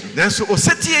Satan. Listen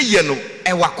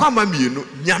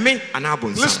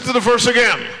to the verse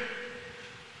again.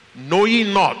 Know ye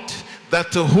not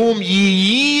that to whom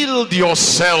ye yield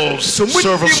yourselves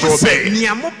servants to obey?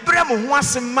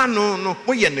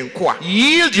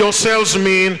 Yield yourselves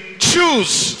mean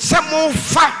choose.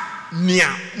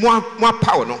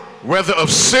 Whether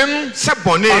of sin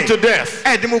unto death.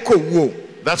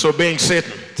 That's obeying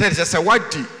Satan.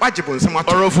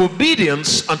 Or of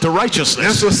obedience unto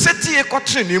righteousness.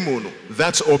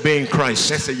 That's obeying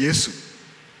Christ.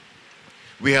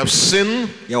 We have sin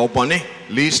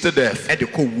leads to death.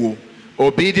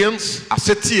 Obedience,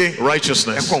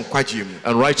 righteousness.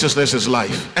 And righteousness is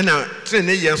life.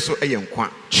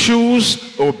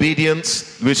 Choose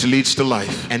obedience, which leads to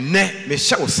life.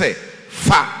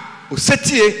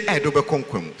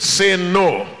 Say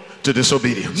no to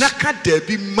disobedience.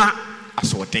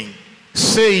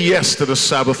 Say yes to the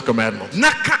Sabbath commandment.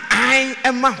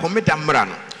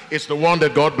 It's the one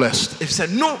that God blessed. It's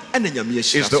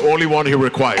the only one he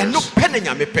requires.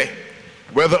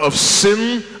 Whether of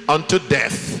sin unto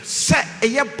death.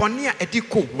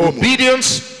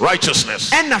 Obedience,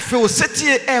 righteousness.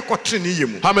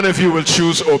 How many of you will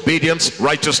choose obedience,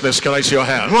 righteousness? Can I see your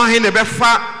hand?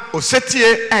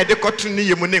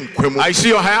 I see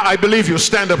your hand. I believe you.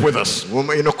 Stand up with us.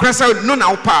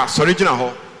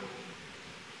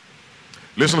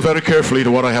 Listen very carefully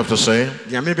to what I have to say.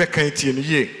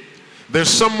 There's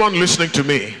someone listening to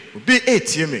me.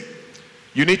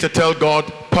 You need to tell God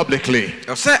publicly,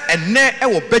 I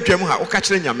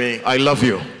love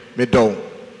you.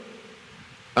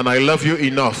 And I love you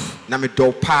enough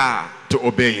to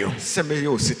obey you.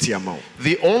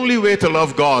 The only way to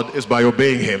love God is by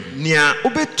obeying him.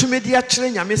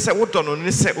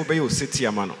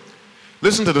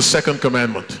 Listen to the second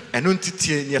commandment.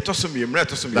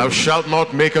 Thou shalt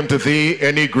not make unto thee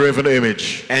any graven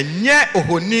image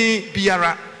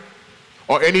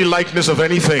or any likeness of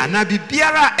anything that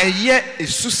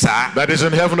is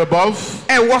in heaven above,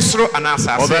 or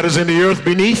that is in the earth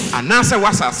beneath, or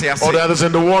that is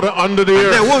in the water under the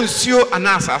earth.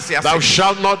 Thou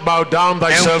shalt not bow down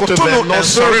thyself to them, nor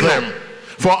serve them.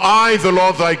 For I, the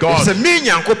Lord thy God,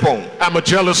 am a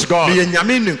jealous God,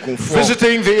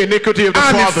 visiting the iniquity of the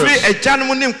fathers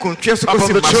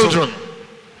upon the children,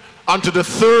 unto the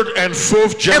third and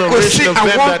fourth generation of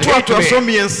them that hate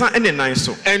me,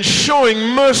 and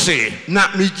showing mercy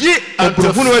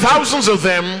unto thousands of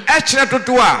them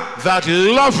that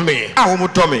love me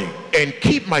and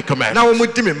keep my commandments.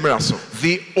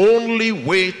 The only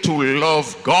way to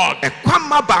love God is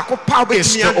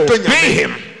to obey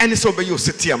him.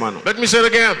 Let me say it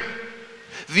again.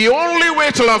 The only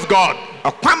way to love God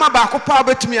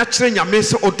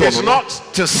is not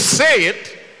to say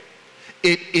it,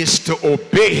 it is to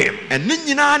obey him.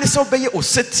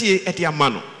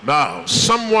 Now,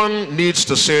 someone needs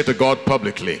to say to God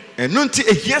publicly, I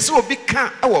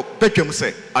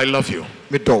love you.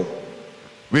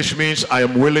 Which means I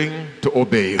am willing to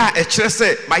obey you.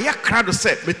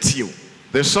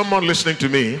 There's someone listening to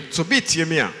me.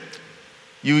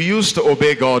 You used to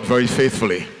obey God very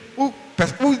faithfully.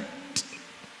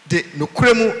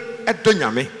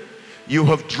 You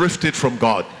have drifted from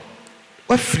God.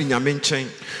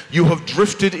 You have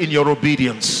drifted in your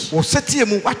obedience.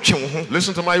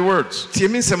 Listen to my words.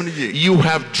 You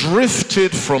have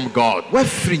drifted from God. But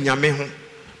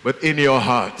in your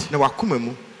heart,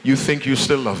 you think you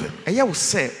still love him.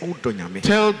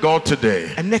 Tell God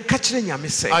today, I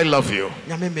love you.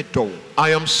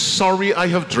 I am sorry I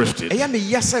have drifted. I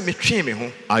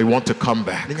want to come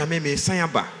back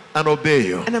and obey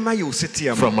you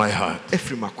from my heart.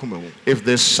 If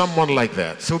there's someone like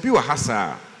that,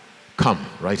 come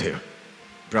right here.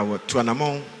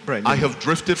 I have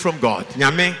drifted from God.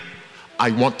 I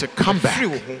want to come back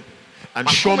and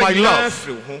show my love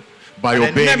by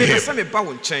obeying him.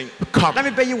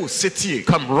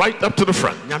 Come right up to the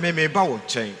front.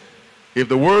 If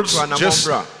the words just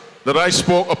that I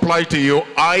spoke apply to you,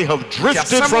 I have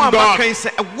drifted from God. And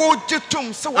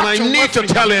I need to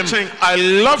tell him, I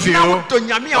love you,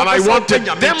 and I want to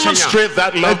demonstrate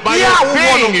that love by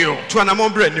obeying you.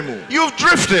 You've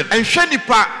drifted.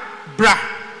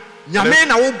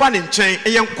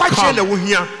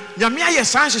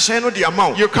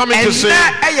 You're coming to say,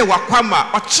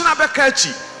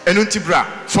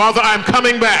 Father, I'm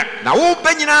coming back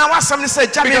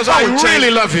because I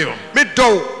really llove you,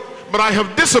 but I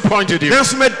have disappointed you.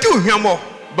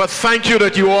 But thank you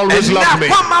that you always love me.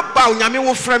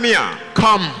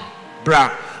 Come.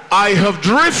 I have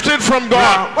drifted from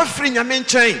God.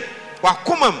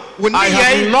 I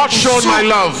have not shown my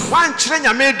love.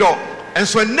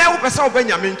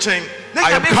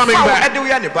 I am coming back.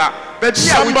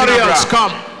 Somebody else,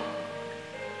 come.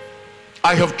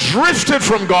 I have drifted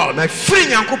from God.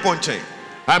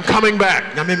 I'm coming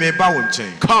back.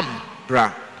 Come.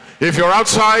 If you're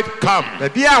outside, come.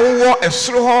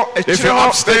 If you're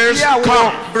upstairs,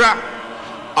 come.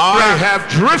 I have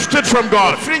drifted from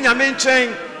God.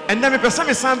 I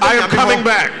am coming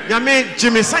back. And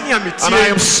I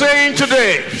am saying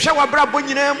today,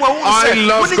 I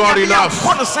love God enough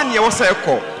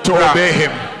to obey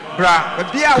him.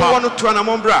 Come.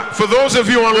 For those of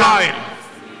you online,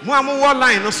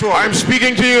 I'm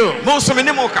speaking to you.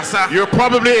 You're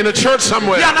probably in a church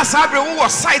somewhere.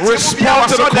 Respond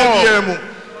to the call.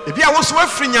 There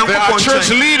are church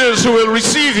leaders who will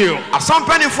receive you.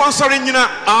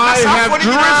 I have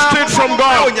drifted from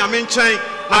God.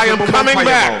 I am coming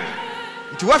back.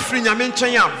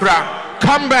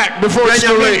 Come back before it's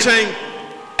too late.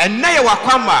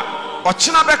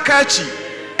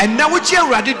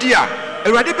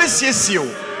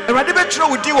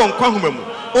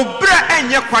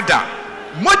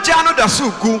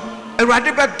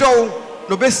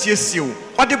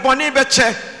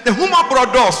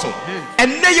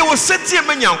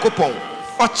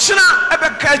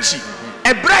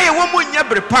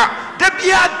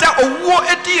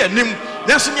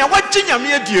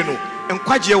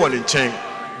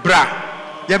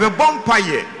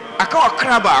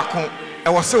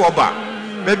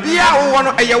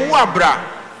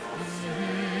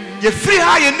 You free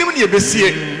high and new ye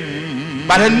besie.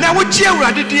 But I never cheer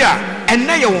radidia and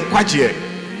nay won't quaje.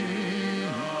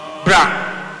 Bra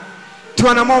to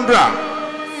an among bra.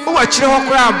 Oh, I chill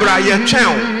crowd bra ye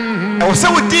chow. I was so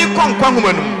deep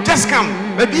conquerman. Just come,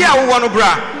 maybe I want to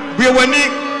bra. We were neat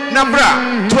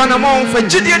nabra to an among for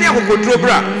Gideon who could draw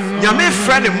bra. Yame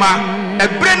friend of ma, a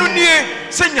brand new near,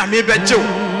 send Yame Bejo,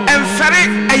 and ferry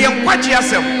a young quaje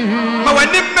yourself. But when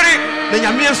nimble, the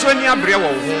Yame Sonia Brewo.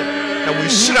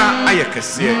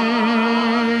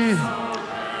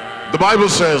 The Bible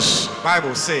says,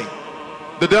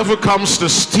 the devil comes to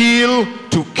steal,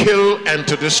 to kill, and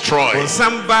to destroy.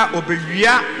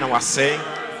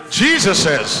 Jesus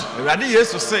says,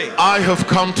 I have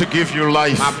come to give you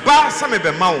life,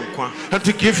 and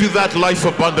to give you that life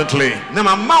abundantly.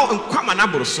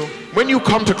 When you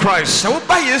come to Christ,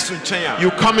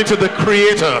 you come into the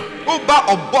Creator.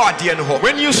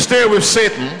 When you stay with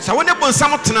Satan,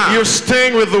 you're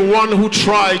staying with the one who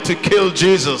tried to kill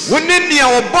Jesus. Come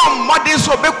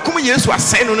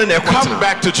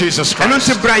back to Jesus Christ.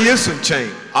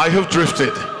 I have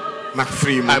drifted.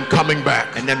 I'm coming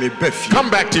back. Come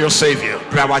back to your Savior.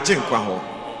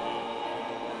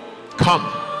 Come.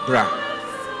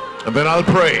 And then I'll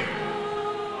pray.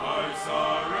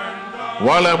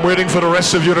 While I'm waiting for the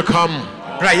rest of you to come,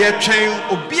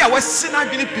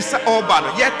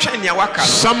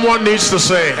 someone needs to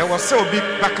say,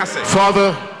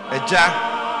 Father,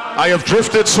 I have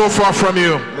drifted so far from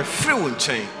you.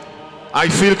 I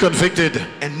feel convicted.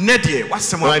 I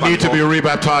need to be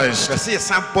rebaptized.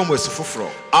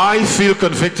 I feel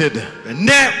convicted.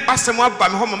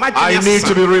 I need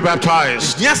to be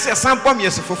rebaptized.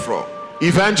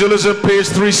 Evangelism, page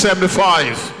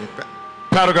 375,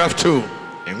 paragraph 2.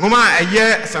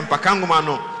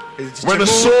 When a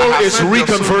soul is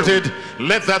reconverted,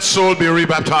 let that soul be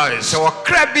rebaptized.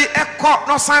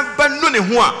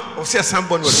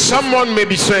 Someone may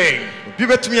be saying,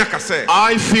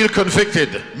 I feel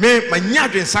convicted.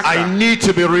 I need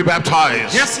to be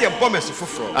rebaptized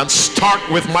and start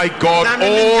with my God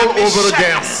all over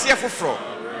again.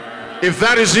 If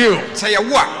that is you,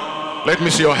 let me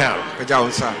see your hand.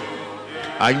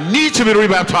 I need to be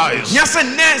rebaptized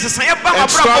and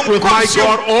start with my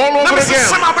God all over again.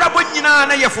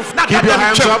 Keep your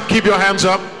hands up. Keep your hands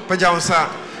up.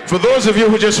 For those of you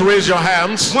who just raised your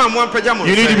hands, you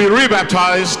need to be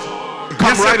rebaptized.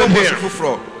 Come right in here.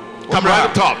 Come right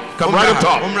up top. Come right up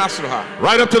top.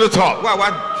 Right up to the top.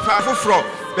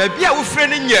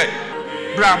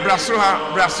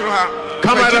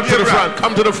 Come right up to the front.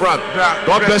 Come to the front.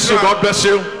 God bless you. God bless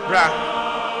you.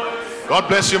 God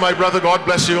bless you, my brother. God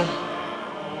bless you.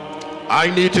 I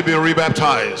need to be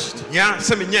rebaptized.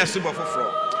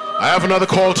 I have another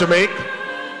call to make.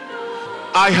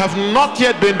 I have not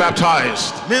yet been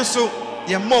baptized,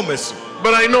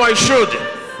 but I know I should.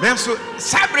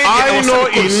 I know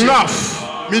enough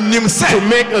to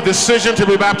make a decision to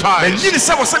be baptized,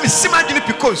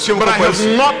 but I have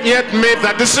not yet made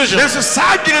that decision.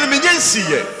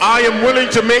 I am willing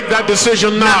to make that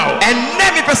decision now.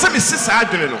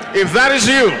 If that is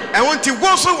you,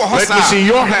 let me see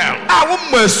your hand.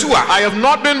 I have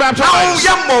not been baptized,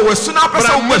 but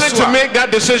I'm willing to make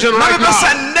that decision right now.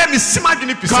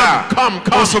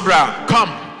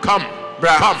 Come.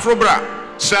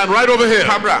 Stand right over here.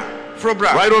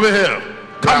 Right over here.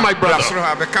 Come, my brother.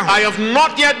 I have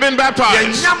not yet been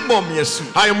baptized.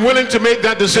 I am willing to make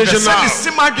that decision now.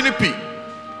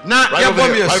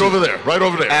 Right over there. Right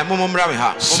over there.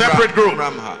 Separate group.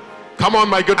 Come on,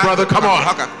 my good brother, come on.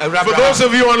 For those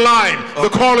of you online, the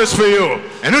call is for you.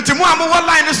 I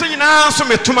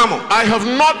have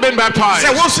not been baptized,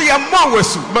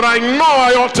 but I know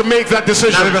I ought to make that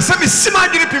decision.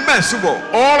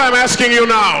 All I'm asking you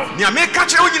now is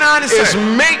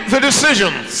make the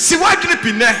decision.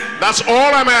 That's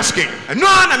all I'm asking.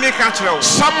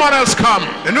 Someone else come.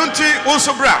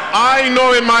 I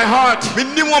know in my heart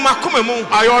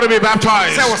I ought to be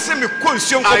baptized. I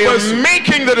am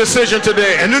making the decision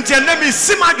today.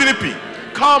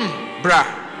 Come, brah.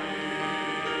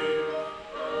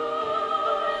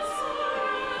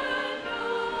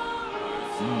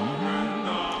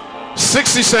 Mm.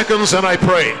 60 seconds and I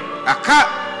pray.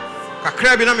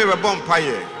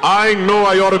 I know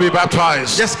I ought to be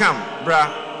baptized. Just come,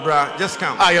 brah. Just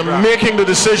come. I am making the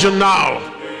decision now.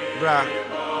 Brah.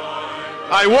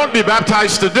 I won't be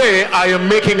baptized today. I am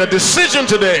making a decision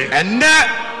today.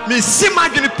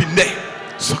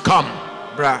 So come.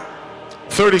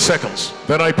 30 seconds.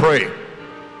 Then I pray.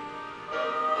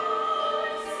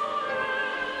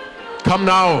 Come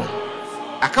now.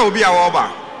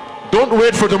 Don't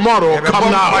wait for tomorrow.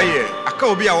 Come now.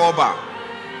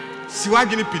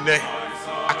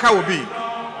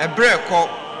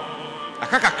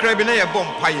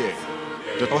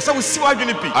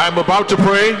 I am about to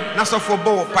pray.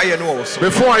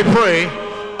 Before I pray,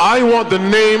 I want the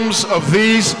names of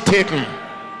these taken.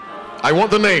 I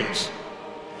want the names,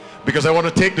 because I want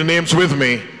to take the names with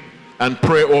me and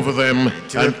pray over them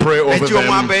and pray over them.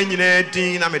 And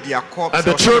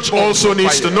the church also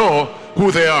needs to know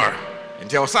who they are,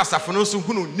 because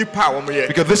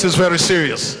this is very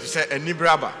serious.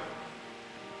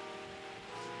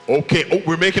 Okay, oh,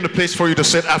 we're making a place for you to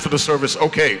sit after the service.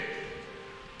 Okay,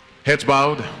 heads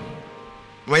bowed,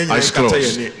 eyes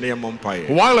closed.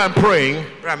 While I'm praying,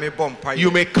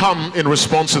 you may come in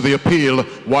response to the appeal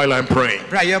while I'm praying.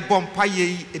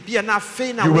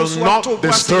 You will not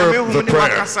disturb the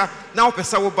prayer.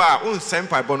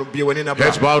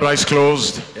 Heads bowed, eyes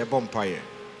closed.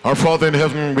 Our Father in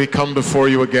heaven, we come before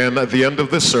you again at the end of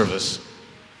this service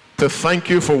to thank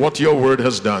you for what your word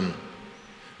has done.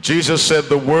 Jesus said,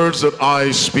 the words that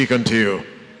I speak unto you,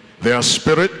 they are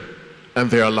spirit and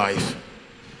they are life.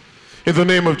 In the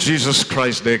name of Jesus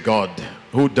Christ, their God,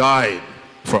 who died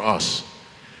for us,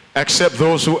 accept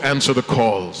those who answer the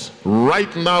calls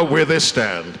right now where they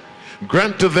stand.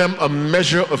 Grant to them a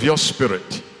measure of your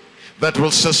spirit that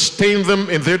will sustain them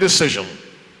in their decision,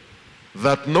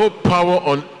 that no power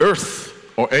on earth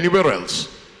or anywhere else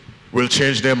will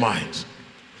change their minds.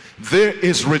 There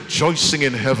is rejoicing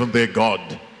in heaven, their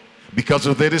God, because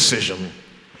of their decision,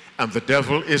 and the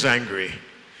devil is angry.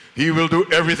 He will do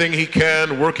everything he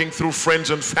can, working through friends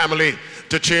and family,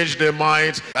 to change their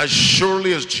minds. As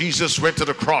surely as Jesus went to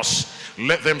the cross,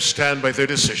 let them stand by their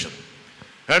decision.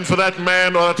 And for that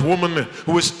man or that woman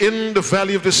who is in the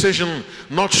valley of decision,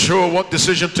 not sure what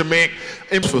decision to make,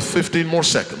 aim for 15 more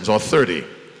seconds or 30.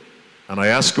 And I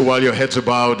ask you, while your heads are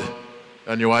bowed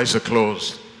and your eyes are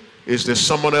closed, is there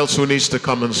someone else who needs to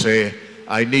come and say,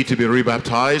 I need to be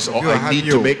rebaptized, or I need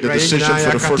to make the decision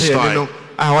for the first time?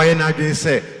 Is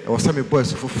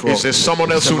there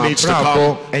someone else who needs to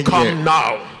come? Come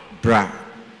now.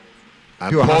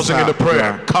 I'm pausing in the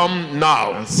prayer. Come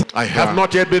now. I have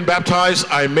not yet been baptized.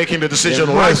 I'm making the decision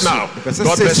right now.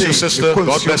 God bless you, sister.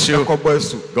 God bless you.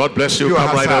 God bless you.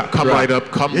 Come right up. Come right up.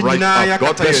 Come right up.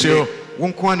 God bless you.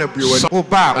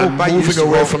 I'm moving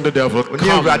away from the devil.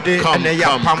 Come.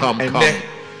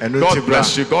 God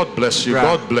bless you. God bless you.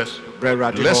 God bless you.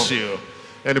 Bless you.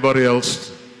 Anybody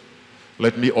else?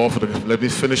 Let me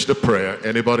finish the prayer.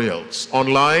 Anybody else?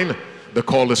 Online, the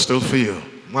call is still for you.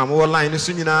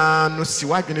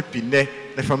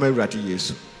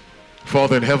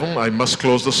 Father in heaven, I must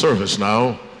close the service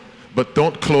now, but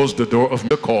don't close the door of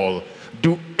the call.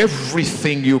 Do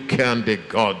everything you can, dear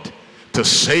God, to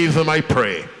save them, I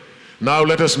pray. Now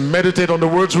let us meditate on the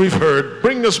words we've heard.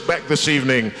 Bring us back this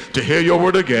evening to hear your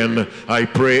word again. I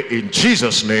pray in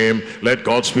Jesus' name. Let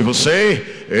God's people say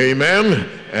amen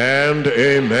and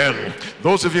amen.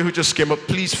 Those of you who just came up,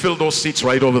 please fill those seats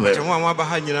right over there. And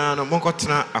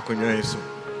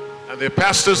the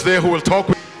pastors there who will talk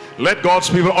with you, let God's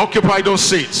people occupy those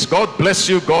seats. God bless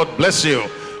you. God bless you.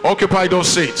 Occupy those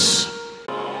seats.